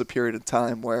there was a period of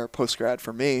time where post-grad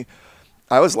for me,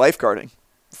 I was lifeguarding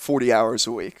 40 hours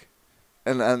a week.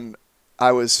 And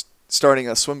I was starting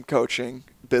a swim coaching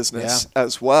business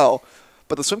as well.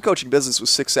 But the swim coaching business was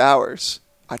 6 hours.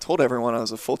 I told everyone I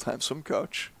was a full-time swim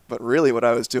coach. But really what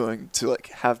I was doing to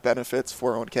have benefits,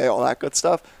 401k, all that good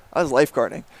stuff, I was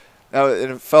lifeguarding. Now,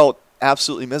 and it felt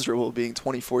absolutely miserable being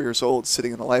 24 years old,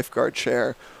 sitting in a lifeguard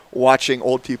chair, watching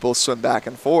old people swim back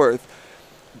and forth.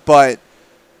 But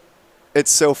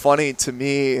it's so funny to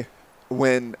me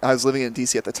when I was living in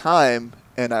DC at the time,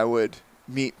 and I would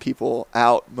meet people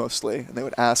out mostly, and they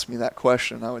would ask me that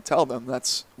question. I would tell them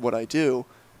that's what I do.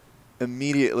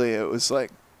 Immediately, it was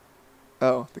like,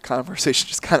 oh, the conversation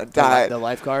just kind of died. The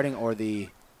lifeguarding or the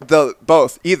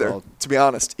both, either. Both. To be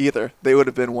honest, either. They would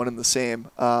have been one and the same.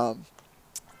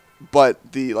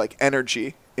 But the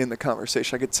energy in the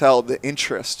conversation, I could tell the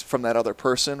interest from that other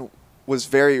person was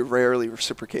very rarely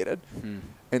reciprocated. Mm-hmm.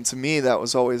 And to me, that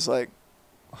was always like,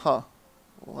 well,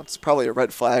 that's probably a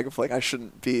red flag of I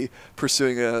shouldn't be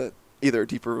pursuing either a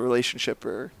deeper relationship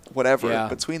or whatever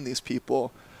between these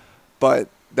people. But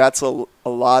that's a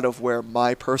lot of where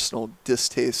my personal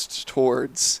distaste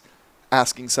towards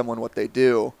asking someone what they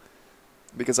do,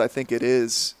 because I think it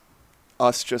is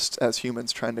us just as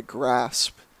humans trying to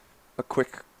grasp a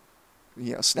quick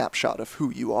snapshot of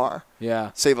who you are.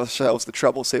 Yeah. Save ourselves the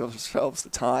trouble, save ourselves the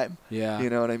time. Yeah. You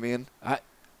know what I mean?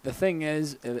 The thing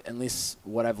is, at least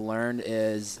what I've learned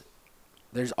is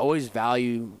there's always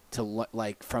value to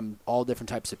from all different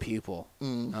types of people.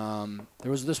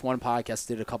 There was this one podcast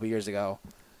I did a couple years ago,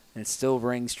 and it still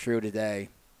rings true today.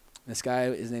 This guy,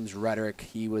 his name's Rhetoric.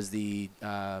 He was the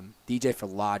DJ for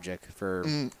Logic for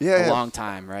a long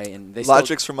time, right? And they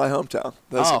Logic's from my hometown.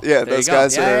 Those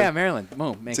guys are. Yeah, Maryland.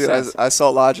 Boom, makes dude, sense. I saw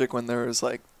Logic when there was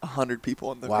like 100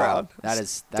 people in the crowd.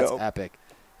 That's dope. epic.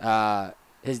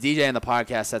 His DJ in the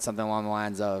podcast said something along the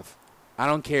lines of, "I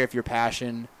don't care if your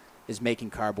passion is making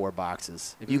cardboard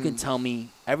boxes. If you can tell me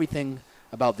everything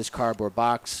about this cardboard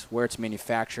box, where it's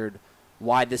manufactured,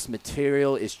 why this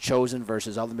material is chosen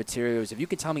versus other materials. If you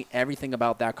can tell me everything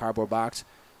about that cardboard box,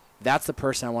 that's the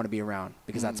person I want to be around,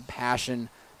 because that's passion.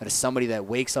 That is somebody that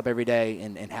wakes up every day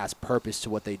and has purpose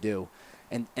to what they do."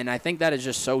 And I think that is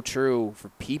just so true for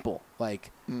people.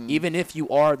 Like, even if you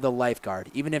are the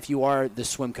lifeguard, even if you are the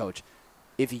swim coach,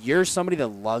 if you're somebody that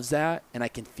loves that, and I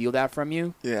can feel that from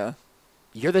you,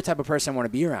 you're the type of person I want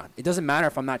to be around. It doesn't matter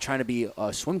if I'm not trying to be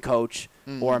a swim coach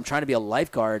or I'm trying to be a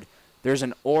lifeguard. There's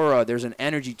an aura, there's an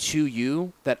energy to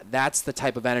you that's the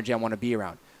type of energy I want to be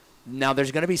around. Now,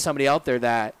 there's going to be somebody out there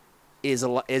that is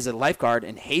a lifeguard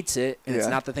and hates it, and it's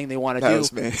not the thing they want to do.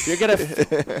 Was me.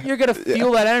 You're gonna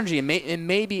feel that energy, and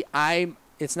maybe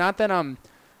it's not that I'm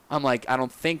like, I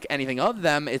don't think anything of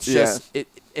them. It's just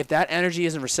if that energy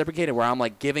isn't reciprocated, where I'm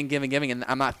like giving, and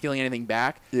I'm not feeling anything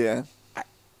back. Yeah.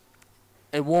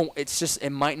 It won't. It's just, it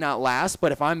might not last.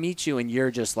 But if I meet you and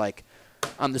you're just like,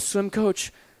 I'm the swim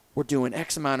coach, we're doing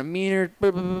X amount of meter,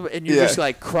 and you're just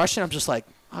like crushing, I'm just like,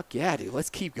 fuck yeah, dude, let's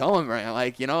keep going, right?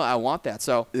 Like, I want that.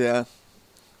 So at the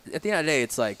end of the day,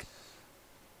 it's like,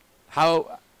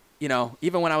 how,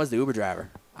 even when I was the Uber driver,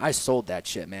 I sold that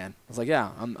shit, man. I was like, yeah,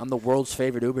 I'm the world's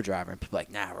favorite Uber driver. And people are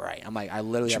like, nah, right. I'm like, I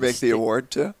literally Did you make the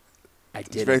award too? I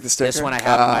did. Did you make the sticker? This one I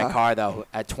have in my car, though.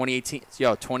 At 2018,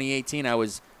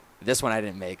 this one I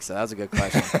didn't make, so that was a good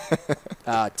question.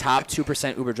 Top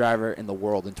 2% Uber driver in the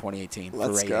world in 2018.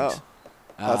 Let's for go. ratings.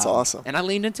 That's awesome. And I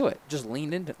leaned into it. Just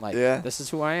leaned into it. Like, this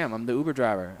is who I am. I'm the Uber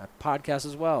driver. I podcast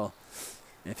as well.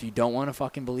 And if you don't want to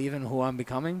fucking believe in who I'm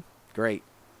becoming, great.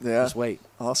 Yeah. Just wait.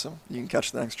 Awesome. You can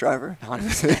catch the next driver.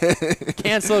 100%.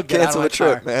 Cancel the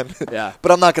trip, man. Yeah.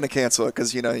 But I'm not going to cancel it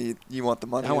because, you want the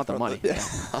money. I want the money.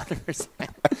 100%.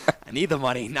 I need the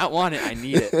money. Not want it. I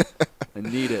need it. I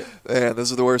need it. Man,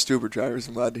 those are the worst Uber drivers.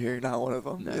 I'm glad to hear you're not one of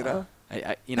them. No.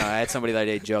 I had somebody the other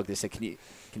day joke. They said, Can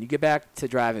you get back to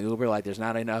driving Uber? Like, there's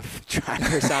not enough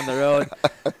drivers on the road.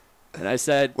 And I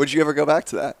said, would you ever go back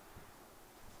to that?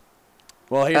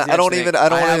 Well, here's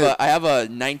the I have a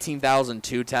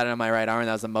 19,002 tatted on my right arm.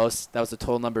 That was the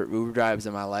total number of Uber drives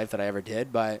in my life that I ever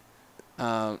did. But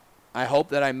I hope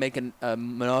that I make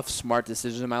enough smart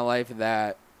decisions in my life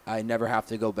that I never have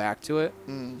to go back to it.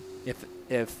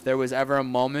 If there was ever a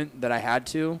moment that I had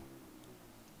to,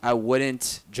 I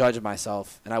wouldn't judge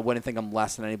myself, and I wouldn't think I'm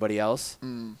less than anybody else.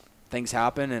 Things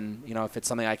happen, and if it's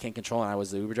something I can't control, and I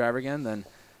was the Uber driver again, then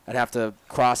I'd have to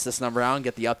cross this number out and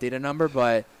get the updated number.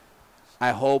 But I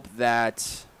hope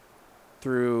that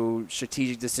through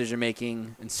strategic decision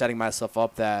making and setting myself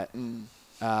up, that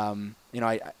I'm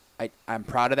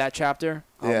proud of that chapter.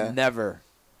 I'll never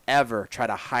ever try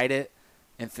to hide it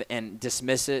and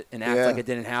dismiss it and act like it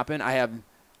didn't happen. I have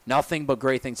nothing but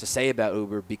great things to say about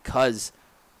Uber because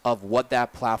of what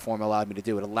that platform allowed me to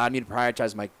do. It allowed me to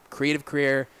prioritize my creative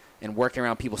career and working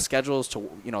around people's schedules to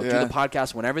do the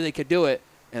podcast whenever they could do it,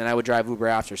 and then I would drive Uber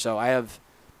after. So I have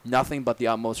nothing but the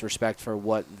utmost respect for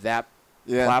what that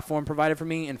platform provided for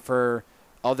me, and for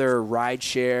other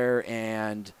rideshare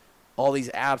and all these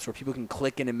apps where people can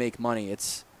click in and make money.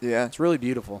 It's really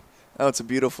beautiful. Oh, it's a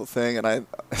beautiful thing. And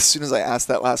as soon as I asked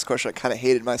that last question, I kind of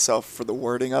hated myself for the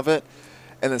wording of it,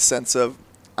 in the sense of,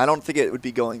 I don't think it would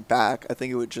be going back. I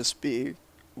think it would just be,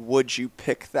 would you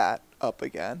pick that up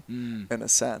again, in a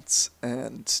sense?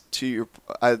 And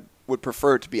I would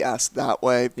prefer it to be asked that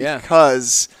way,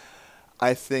 because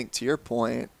I think, to your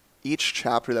point, each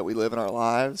chapter that we live in our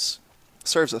lives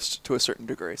serves us to a certain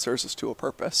degree, serves us to a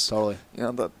purpose. Totally.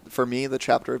 For me, the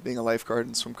chapter of being a lifeguard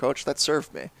and swim coach, that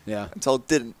served me. Yeah. Until it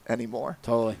didn't anymore.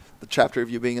 Totally. The chapter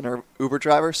of you being an Uber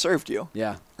driver served you.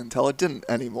 Yeah. Until it didn't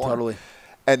anymore. Totally.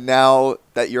 And now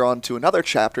that you're on to another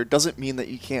chapter, doesn't mean that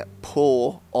you can't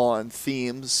pull on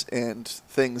themes and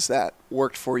things that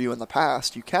worked for you in the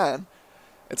past. You can.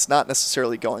 It's not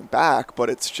necessarily going back, but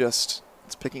it's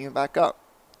picking it back up.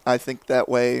 I think that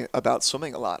way about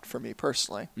swimming a lot, for me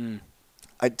personally.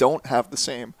 I don't have the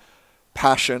same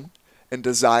passion and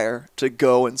desire to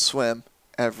go and swim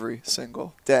every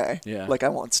single day like I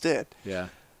once did. Yeah.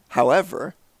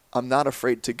 However, I'm not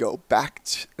afraid to go back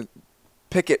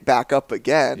pick it back up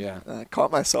again. Yeah. I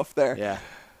caught myself there. Yeah.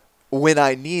 When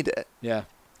I need it. Yeah.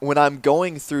 When I'm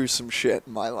going through some shit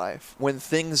in my life, when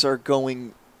things are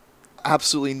going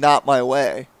absolutely not my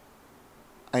way,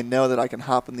 I know that I can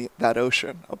hop in that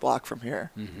ocean a block from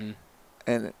here,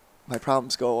 and my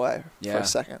problems go away for a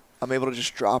second. I'm able to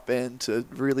just drop into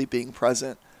really being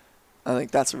present. I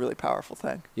think that's a really powerful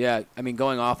thing. Yeah, I mean,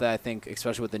 going off that, I think,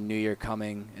 especially with the new year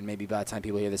coming, and maybe by the time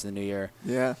people hear this in the new year,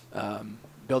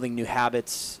 building new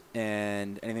habits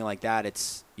and anything like that,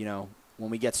 it's, you know, when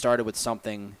we get started with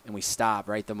something and we stop,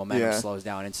 right, the momentum slows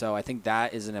down. And so I think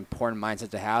that is an important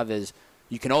mindset to have, is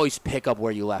you can always pick up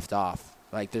where you left off.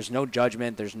 Like, there's no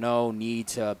judgment. There's no need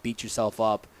to beat yourself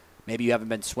up. Maybe you haven't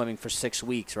been swimming for 6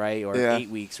 weeks, right, or 8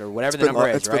 weeks, or whatever the number is,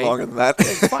 right? It's been longer than that.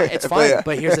 It's fine. It's fine.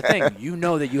 But here's the thing. You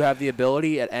know that you have the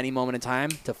ability at any moment in time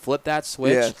to flip that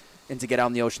switch and to get out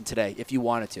in the ocean today if you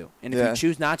wanted to. And if you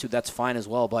choose not to, that's fine as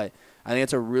well. But I think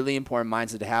it's a really important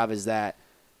mindset to have, is that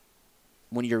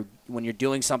when you're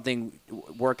doing something,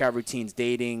 workout routines,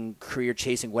 dating, career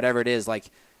chasing, whatever it is, like,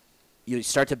 you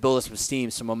start to build some steam,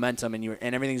 some momentum, and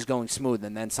everything's going smooth,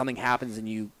 and then something happens and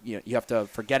you have to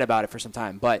forget about it for some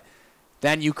time. But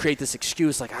then you create this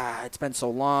excuse like, it's been so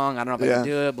long, I don't know if I can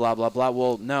do it, blah, blah, blah.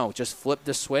 Well, no, just flip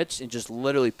the switch and just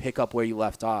literally pick up where you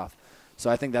left off. So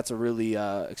I think that's a really,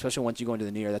 especially once you go into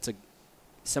the new year, that's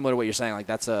similar to what you're saying. Like,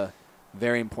 that's a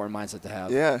very important mindset to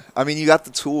have. Yeah. I mean, you got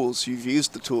the tools. You've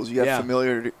used the tools. You have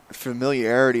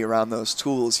familiarity around those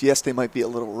tools. Yes, they might be a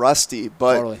little rusty,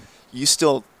 but you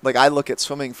still, like, I look at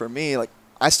swimming for me, like,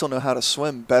 I still know how to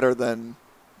swim better than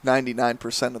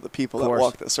 99% of the people that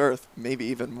walk this earth, maybe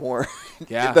even more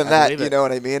than that, you know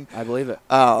what I mean? I believe it.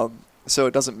 So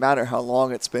it doesn't matter how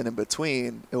long it's been in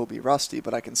between, it will be rusty,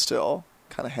 but I can still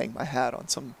kind of hang my hat on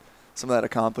some of that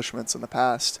accomplishments in the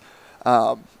past.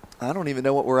 I don't even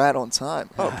know what we're at on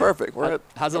time. Oh, perfect.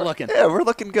 How's it looking? Yeah, we're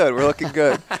looking good.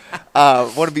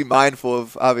 Want to be mindful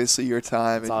of, obviously, your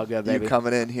time. It's all good, baby. You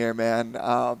coming in here,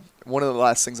 man. One of the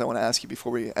last things I want to ask you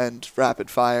before we end rapid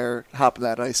fire, hop in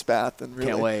that ice bath and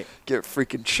really get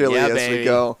freaking chilly we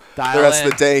go the rest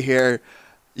of the day here.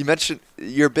 You mentioned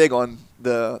you're big on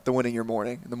the winning your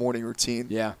morning, the morning routine.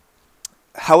 Yeah.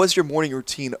 How has your morning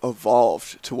routine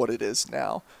evolved to what it is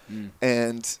now?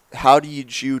 And how do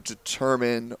you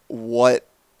determine what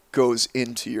goes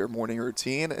into your morning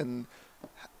routine? And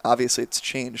obviously it's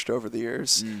changed over the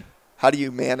years. How do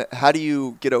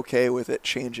you get okay with it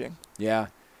changing? Yeah.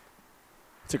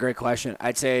 It's a great question.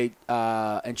 I'd say,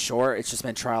 in short, it's just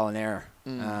been trial and error.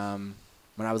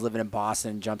 When I was living in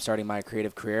Boston, jump-starting my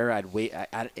creative career,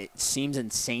 it seems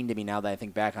insane to me now that I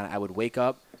think back on it. I would wake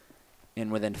up,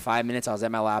 and within 5 minutes, I was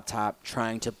at my laptop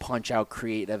trying to punch out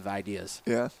creative ideas.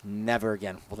 Yeah. Never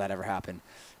again will that ever happen.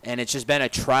 And it's just been a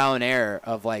trial and error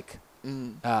of, like,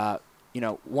 you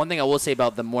know, one thing I will say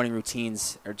about the morning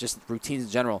routines, or just routines in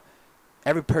general,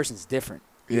 every person's different.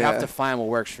 You have to find what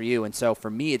works for you. And so for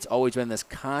me, it's always been this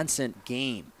constant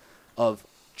game of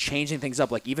changing things up.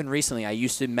 Like, even recently, I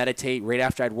used to meditate right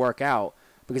after I'd work out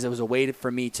because it was a way for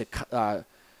me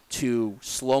to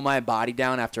slow my body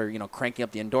down after, you know, cranking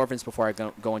up the endorphins before I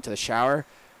go into the shower.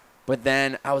 But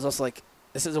then I was also like,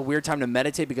 this is a weird time to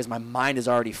meditate because my mind is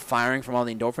already firing from all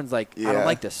the endorphins. Like, I don't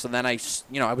like this. So then I was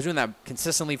doing that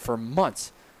consistently for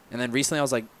months. And then recently I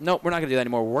was like, nope, we're not going to do that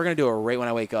anymore. We're going to do it right when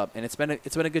I wake up. And it's been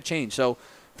a good change. So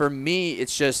for me,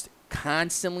 it's just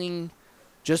constantly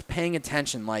just paying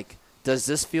attention. Like, does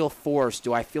this feel forced?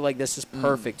 Do I feel like this is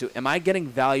perfect? Am I getting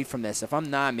value from this? If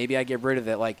I'm not, maybe I get rid of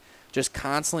it. Like, just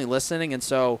constantly listening. And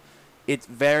so it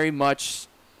very much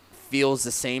feels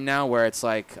the same now, where it's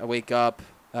like I wake up,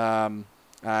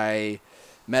 I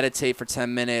meditate for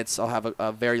 10 minutes. I'll have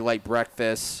a very light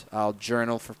breakfast. I'll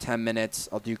journal for 10 minutes.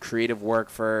 I'll do creative work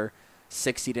for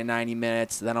 60 to 90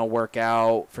 minutes. Then I'll work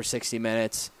out for 60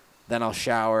 minutes. Then I'll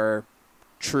shower.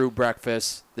 True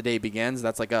breakfast. The day begins.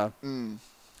 That's like a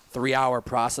 3-hour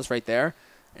process right there.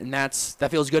 And that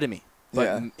feels good to me.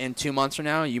 But in 2 months from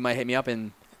now, you might hit me up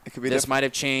and it could be this might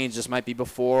have changed. This might be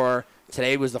before.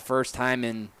 Today was the first time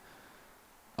in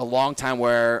a long time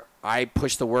where I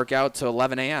pushed the workout to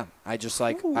 11 a.m. I just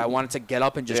I wanted to get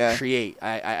up and just create.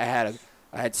 I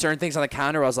had certain things on the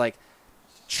calendar. I was like,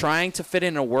 trying to fit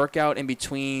in a workout in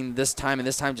between this time and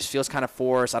this time just feels kind of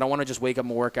forced. I don't want to just wake up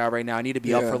and work out right now. I need to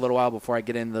be up for a little while before I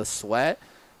get into the sweat.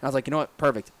 And I was like, you know what?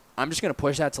 Perfect. I'm just going to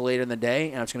push that to later in the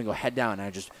day, and I'm just going to go head down. And I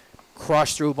just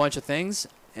crush through a bunch of things.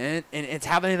 And it's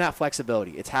having that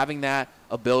flexibility. It's having that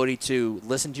ability to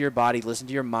listen to your body, listen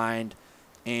to your mind,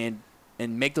 and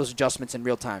make those adjustments in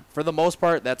real time. For the most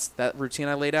part, that routine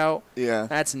I laid out,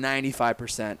 that's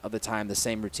 95% of the time the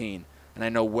same routine. And I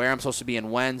know where I'm supposed to be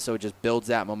and when, so it just builds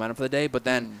that momentum for the day. But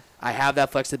then I have that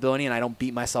flexibility, and I don't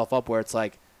beat myself up where it's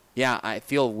like, I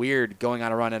feel weird going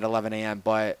on a run at 11 a.m.,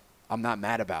 but I'm not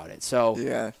mad about it. So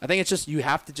I think it's just you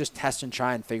have to just test and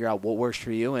try and figure out what works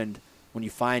for you. And when you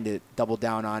find it, double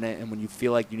down on it, and when you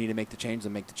feel like you need to make the change,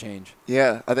 then make the change.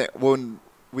 Yeah, I think when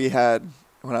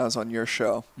I was on your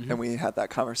show and we had that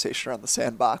conversation around the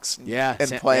sandbox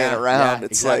and playing around,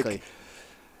 it's exactly. like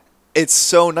it's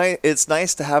so nice. It's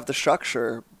nice to have the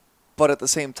structure, but at the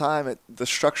same time, the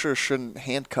structure shouldn't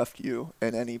handcuff you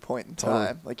at any point in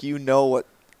time. Like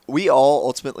we all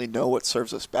ultimately know what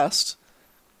serves us best.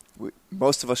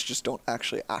 Most of us just don't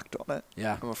actually act on it.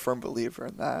 Yeah, I'm a firm believer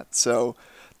in that. So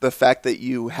the fact that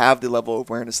you have the level of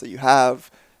awareness that you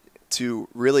have to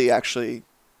really actually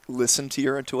listen to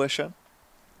your intuition.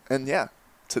 And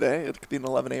today it could be an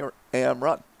 11 a.m.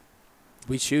 run.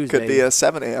 We choose. Could be a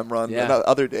 7 a.m. run. Yeah. And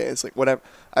other days, like whatever.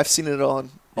 I've seen it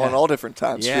on all different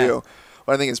times for you.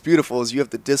 What I think is beautiful is you have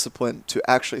the discipline to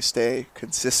actually stay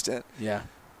consistent. Yeah.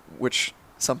 Which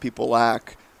some people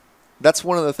lack. That's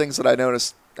one of the things that I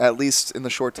noticed, at least in the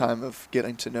short time of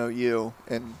getting to know you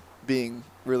and being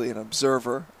really an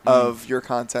observer of your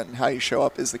content and how you show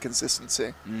up, is the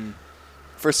consistency.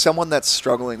 For someone that's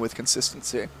struggling with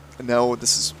consistency, I know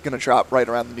this is going to drop right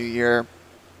around the new year,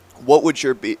 what would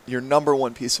your number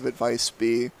one piece of advice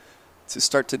be to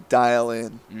start to dial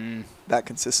in that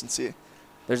consistency?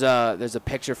 There's a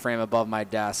picture frame above my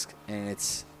desk, and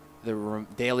it's the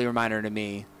daily reminder to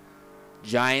me,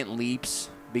 giant leaps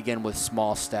begin with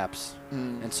small steps.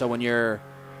 And so when you're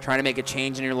trying to make a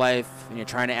change in your life and you're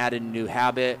trying to add a new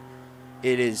habit,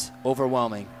 it is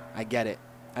overwhelming. I get it.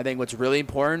 I think what's really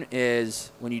important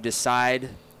is when you decide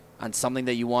on something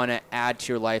that you want to add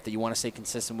to your life, that you want to stay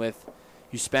consistent with,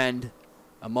 you spend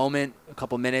a moment, a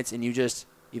couple minutes, and you just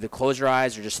either close your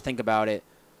eyes or just think about it.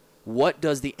 What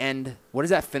does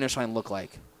that finish line look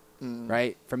like?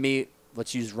 Right? For me,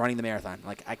 let's use running the marathon.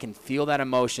 Like, I can feel that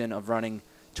emotion of running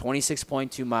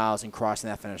 26.2 miles and crossing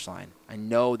that finish line. I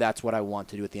know that's what I want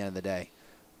to do at the end of the day.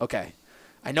 Okay.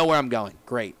 I know where I'm going.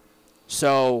 Great.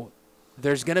 So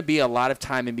there's going to be a lot of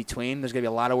time in between. There's going to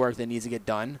be a lot of work that needs to get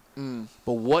done.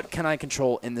 But what can I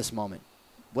control in this moment?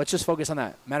 Let's just focus on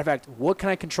that. Matter of fact, what can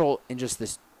I control in just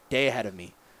this day ahead of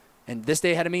me? And this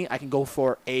day ahead of me, I can go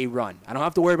for a run. I don't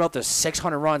have to worry about the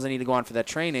 600 runs I need to go on for that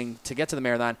training to get to the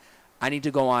marathon. I need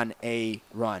to go on a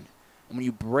run. And when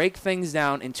you break things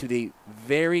down into the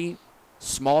very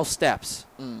small steps,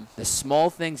 the small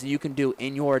things that you can do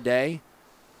in your day,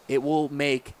 it will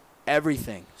make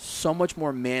everything so much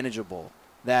more manageable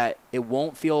that it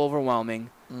won't feel overwhelming.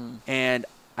 And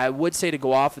I would say, to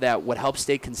go off of that, what helps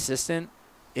stay consistent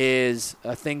is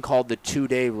a thing called the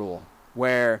 2-day rule,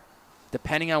 where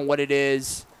depending on what it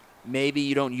is, maybe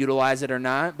you don't utilize it or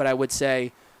not, but I would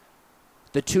say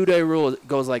the 2-day rule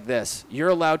goes like this. You're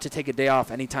allowed to take a day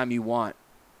off anytime you want.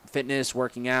 Fitness,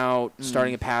 working out,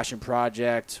 starting a passion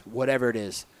project, whatever it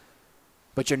is.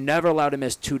 But you're never allowed to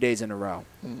miss 2 days in a row.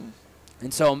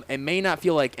 And so it may not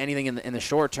feel like anything in the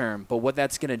short term, but what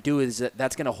that's going to do is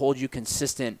that's going to hold you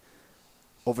consistent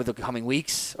over the coming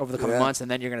weeks, over the coming months,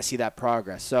 and then you're going to see that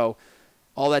progress. So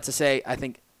all that to say, I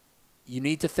think you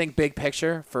need to think big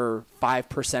picture for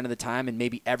 5% of the time, and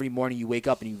maybe every morning you wake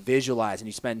up and you visualize and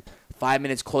you spend 5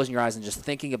 minutes closing your eyes and just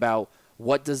thinking about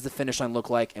what does the finish line look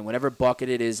like, and whatever bucket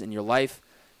it is in your life,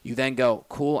 you then go,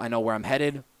 cool, I know where I'm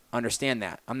headed, understand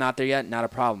that. I'm not there yet, not a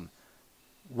problem.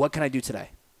 What can I do today?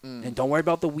 And don't worry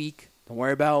about the week. Don't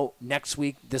worry about next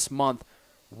week, this month.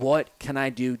 What can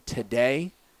I do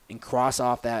today? And cross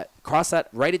that,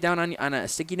 write it down on a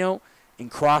sticky note, and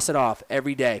cross it off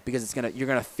every day, because you're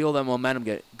gonna feel the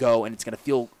momentum go, and it's gonna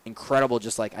feel incredible,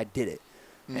 just like I did it.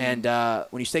 And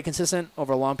when you stay consistent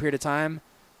over a long period of time,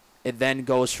 it then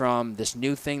goes from this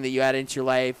new thing that you add into your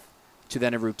life to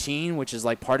then a routine, which is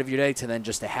like part of your day, to then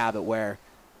just a habit where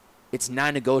it's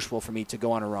non-negotiable for me to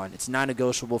go on a run. It's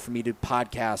non-negotiable for me to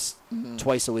podcast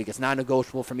twice a week. It's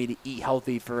non-negotiable for me to eat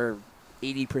healthy for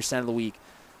 80% of the week.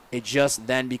 It just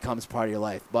then becomes part of your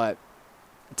life. But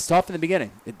it's tough in the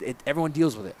beginning. Everyone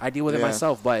deals with it. I deal with it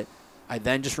myself, but I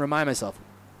then just remind myself,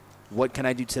 what can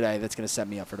I do today that's going to set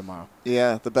me up for tomorrow?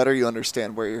 Yeah, the better you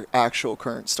understand where your actual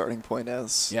current starting point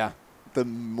is, the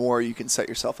more you can set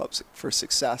yourself up for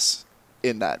success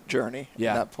in that journey, in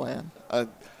that plan.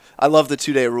 I love the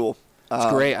 2-day rule.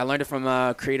 It's great. I learned it from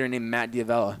a creator named Matt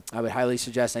D'Avella. I would highly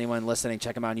suggest anyone listening,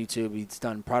 check him out on YouTube. He's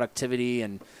done productivity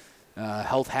and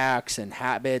health hacks and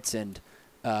habits, and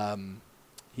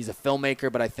he's a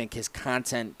filmmaker, but I think his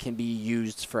content can be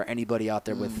used for anybody out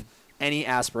there with any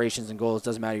aspirations and goals.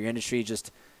 Doesn't matter your industry,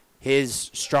 just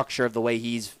his structure of the way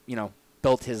he's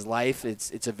built his life.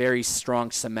 It's a very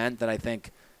strong cement that I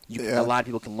think a lot of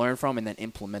people can learn from, and then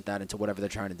implement that into whatever they're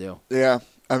trying to do. Yeah,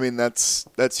 I mean that's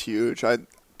huge.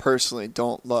 personally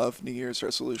don't love New Year's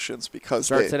resolutions because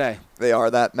Start today. they are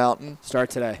that mountain.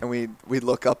 Start today. And we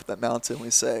look up at that mountain and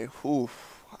we say, "Ooh,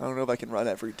 I don't know if I can run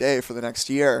every day for the next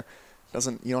year."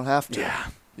 You don't have to. Yeah.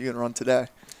 You can run today.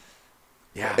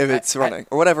 Yeah. If it's running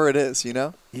or whatever it is,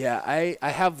 Yeah, I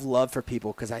have love for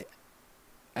people because I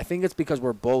think it's because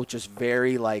we're both just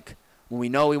very like, when we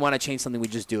know we want to change something, we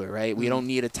just do it, right? We don't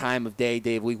need a time of day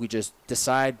of week. We just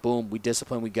decide, boom, we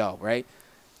discipline, we go, right?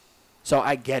 So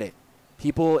I get it.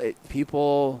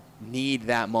 People need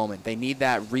that moment. They need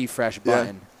that refresh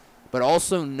button. Yeah. But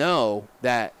also know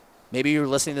that maybe you're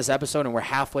listening to this episode and we're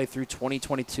halfway through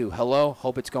 2022. Hello,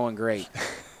 hope it's going great.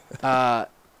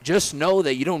 Just know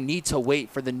that you don't need to wait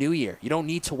for the new year. You don't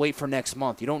need to wait for next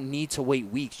month. You don't need to wait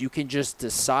weeks. You can just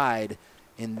decide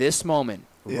in this moment,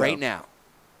 right now,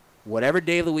 whatever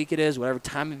day of the week it is, whatever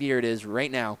time of year it is, right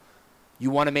now,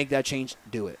 you want to make that change,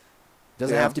 do it. It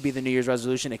doesn't have to be the New Year's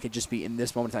resolution. It could just be in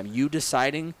this moment in time. You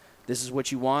deciding this is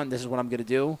what you want, this is what I'm going to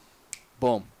do,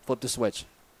 boom, flip the switch.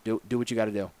 Do what you got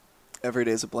to do. Every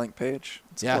day is a blank page.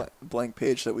 It's a blank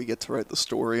page that we get to write the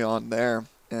story on there.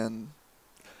 And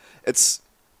it's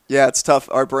tough.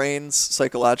 Our brains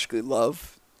psychologically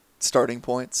love starting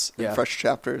points and fresh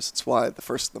chapters. It's why the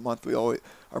first of the month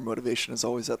our motivation is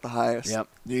always at the highest. Yep.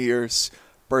 New Year's,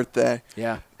 birthday.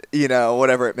 Yeah.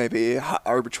 Whatever it may be,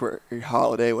 arbitrary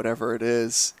holiday, whatever it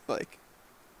is. Like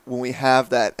when we have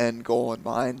that end goal in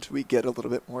mind, we get a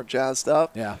little bit more jazzed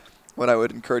up. Yeah. What I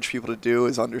would encourage people to do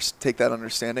is take that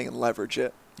understanding and leverage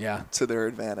it to their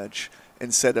advantage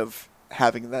instead of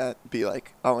having that be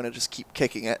like, I want to just keep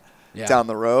kicking it down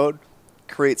the road.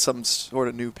 Create some sort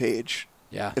of new page.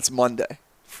 Yeah. It's Monday.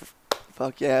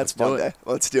 Fuck yeah, it's Monday.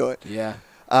 Let's do it. Yeah.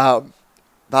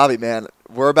 Bobby, man,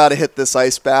 we're about to hit this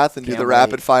ice bath and do the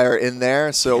rapid fire in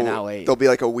there. So there'll be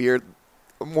like a weird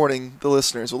warning the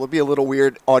listeners. Well, there'll be a little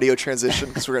weird audio transition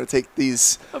because we're going to take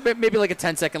these. Maybe like a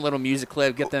 10-second little music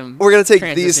clip. Get them. We're going to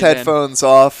take these headphones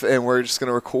off and we're just going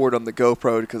to record on the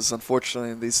GoPro because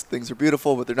unfortunately these things are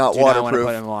beautiful, but they're not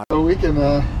waterproof. So we can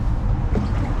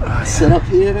sit up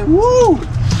here. Woo!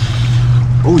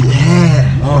 Oh,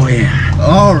 yeah. Oh, yeah.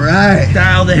 All right.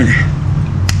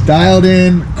 Dialed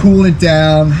in, cooling it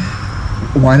down,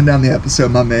 winding down the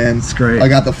episode, my man. It's great. I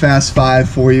got the fast five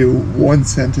for you. One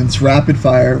sentence, rapid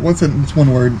fire. One sentence,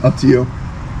 one word, up to you.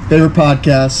 Favorite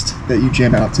podcast that you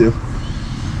jam out to?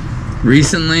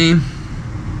 Recently,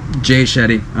 Jay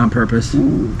Shetty, On Purpose.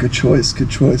 Ooh, good choice, good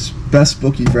choice. Best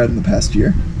book you've read in the past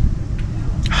year?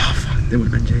 Oh, fuck. It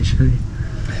would have been Jay Shetty.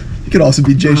 You could also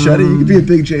be Jay Shetty. You could be a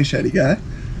big Jay Shetty guy.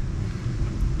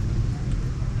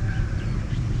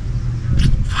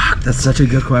 That's such a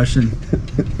good question.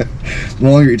 The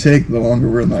longer you take, the longer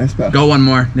we're in the ice bath. Go one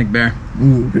more, Nick Bear.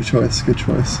 Ooh, good choice, good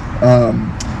choice.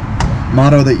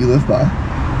 Motto that you live by?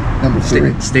 Number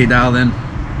 3. Stay dialed in.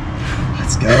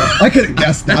 Let's go. I could have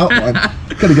guessed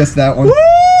that one. Woo!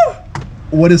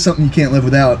 What is something you can't live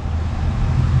without?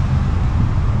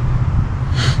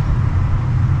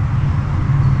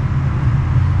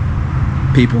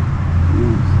 People.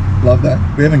 Ooh, love that.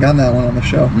 We haven't gotten that one on the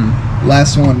show.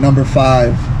 Last one, number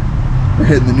 5. We're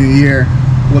hitting the new year.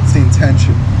 What's the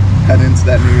intention heading into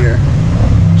that new year?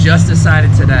 Just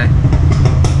decided today.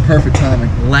 Perfect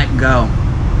timing. Let go.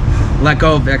 Let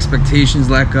go of expectations.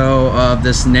 Let go of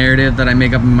this narrative that I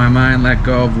make up in my mind. Let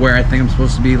go of where I think I'm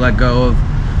supposed to be. Let go of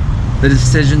the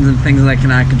decisions and things that I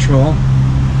cannot control.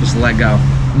 Just let go.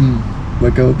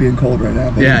 Let go of being cold right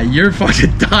now, baby. Yeah, you're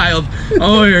fucking dialed.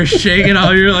 Oh, you're shaking.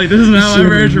 Oh, you're like, this is not my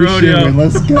first rodeo.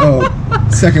 Let's go.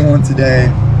 Second one today.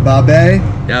 Bobby.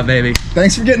 Yeah, baby.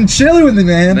 Thanks for getting chilly with me,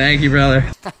 man. Thank you,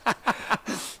 brother.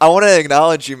 I want to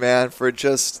acknowledge you, man, for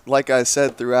just, like I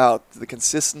said throughout, the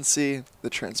consistency, the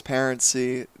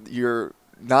transparency. You're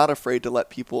not afraid to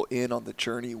let people in on the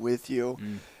journey with you.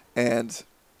 And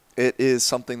it is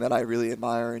something that I really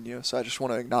admire in you. So I just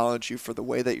want to acknowledge you for the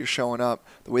way that you're showing up,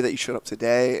 the way that you showed up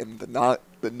today, and the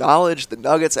knowledge, the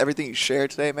nuggets, everything you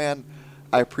shared today, man.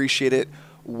 I appreciate it.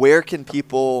 Where can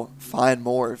people find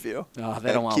more of you? Oh,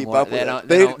 they don't want keep more. Up with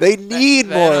they need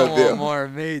more of you. They want more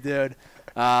of me, dude.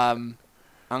 I'm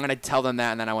going to tell them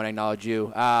that, and then I want to acknowledge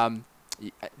you.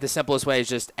 The simplest way is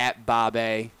just at Bob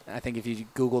A. I think if you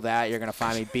Google that, you're going to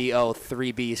find me. B-O,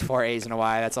 3 B's, 4 A's, and a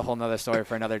Y. That's a whole nother story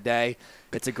for another day.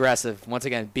 It's aggressive. Once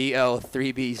again, B-O,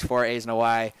 3 B's, 4 A's, and a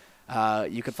Y.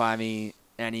 You can find me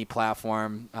any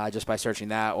platform just by searching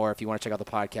that, or if you want to check out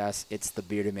the podcast, it's the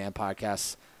Bearded Man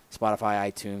Podcast. Spotify,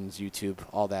 iTunes, YouTube,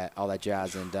 all that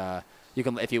jazz. And you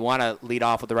can, if you want to lead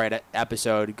off with the right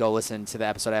episode, go listen to the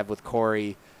episode I have with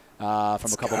Corey from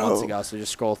a couple months ago. So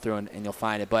just scroll through and you'll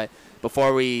find it. But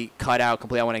before we cut out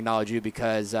completely, I want to acknowledge you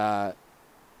because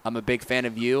I'm a big fan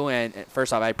of you. And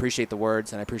first off, I appreciate the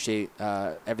words and I appreciate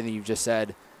everything you've just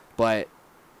said. But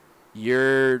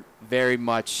you're very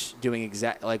much doing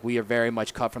like we are very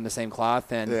much cut from the same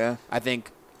cloth. And I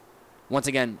think, once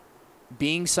again,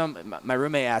 my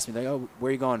roommate asked me, like, oh, where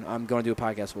are you going? I'm going to do a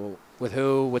podcast. Well, with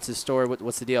who? What's the story?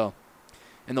 What's the deal?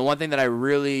 And the one thing that I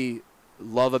really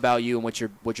love about you and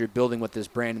what you're building with this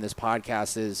brand and this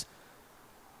podcast is,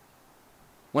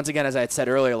 once again, as I had said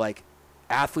earlier, like,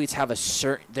 athletes have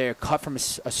they're cut from a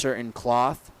certain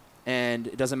cloth, and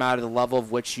it doesn't matter the level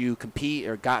of which you compete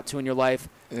or got to in your life.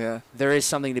 Yeah. There is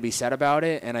something to be said about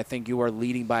it, and I think you are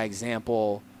leading by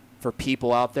example for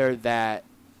people out there that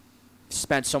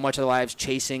spent so much of their lives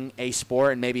chasing a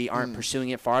sport and maybe aren't pursuing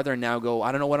it farther and now go,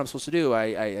 I don't know what I'm supposed to do.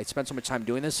 I spent so much time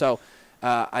doing this. So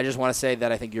I just want to say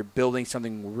that I think you're building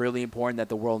something really important that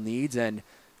the world needs, and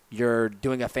you're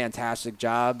doing a fantastic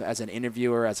job as an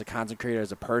interviewer, as a content creator,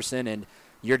 as a person, and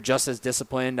you're just as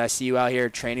disciplined. I see you out here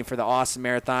training for the Austin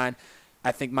Marathon.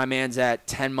 I think my man's at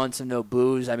 10 months of no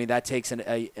booze. I mean, that takes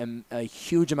a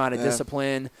huge amount of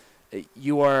discipline.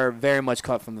 You are very much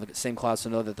cut from the same cloth, so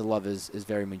know that the love is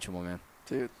very mutual, man.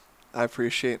 Dude, I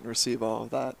appreciate and receive all of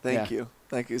that. Thank you.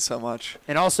 Thank you so much.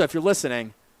 And also, if you're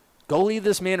listening, go leave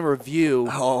this man a review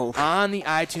on the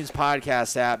iTunes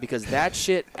podcast app, because that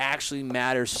shit actually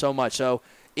matters so much. So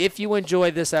if you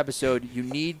enjoyed this episode, you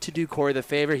need to do Corey the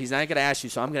favor. He's not going to ask you,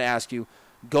 so I'm going to ask you.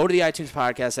 Go to the iTunes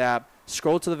podcast app,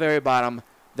 scroll to the very bottom.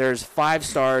 There's 5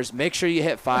 stars. Make sure you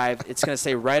hit 5. It's going to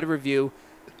say write a review.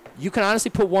 You can honestly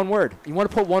put one word. You want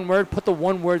to put one word? Put the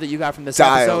one word that you got from this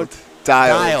episode.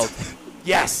 Dialed.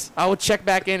 Yes. I will check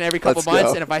back in every couple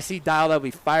months, and if I see dialed, I'll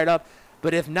be fired up.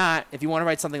 But if not, if you want to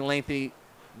write something lengthy,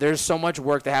 there's so much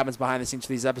work that happens behind the scenes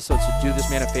for these episodes. So do this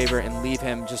man a favor and leave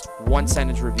him just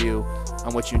 1-sentence review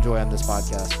on what you enjoy on this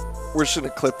podcast. We're just going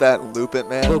to clip that and loop it,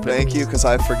 man. Thank you, because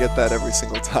I forget that every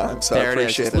single time. So there I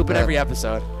appreciate it. Loop it every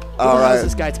episode. All right.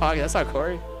 This guy talking. That's not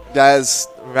Corey. Guys,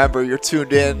 remember, you're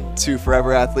tuned in to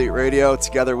Forever Athlete Radio.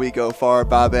 Together we go far.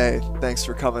 Babe, thanks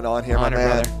for coming on here, my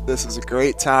man. Brother. This is a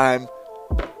great time.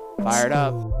 Fired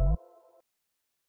up.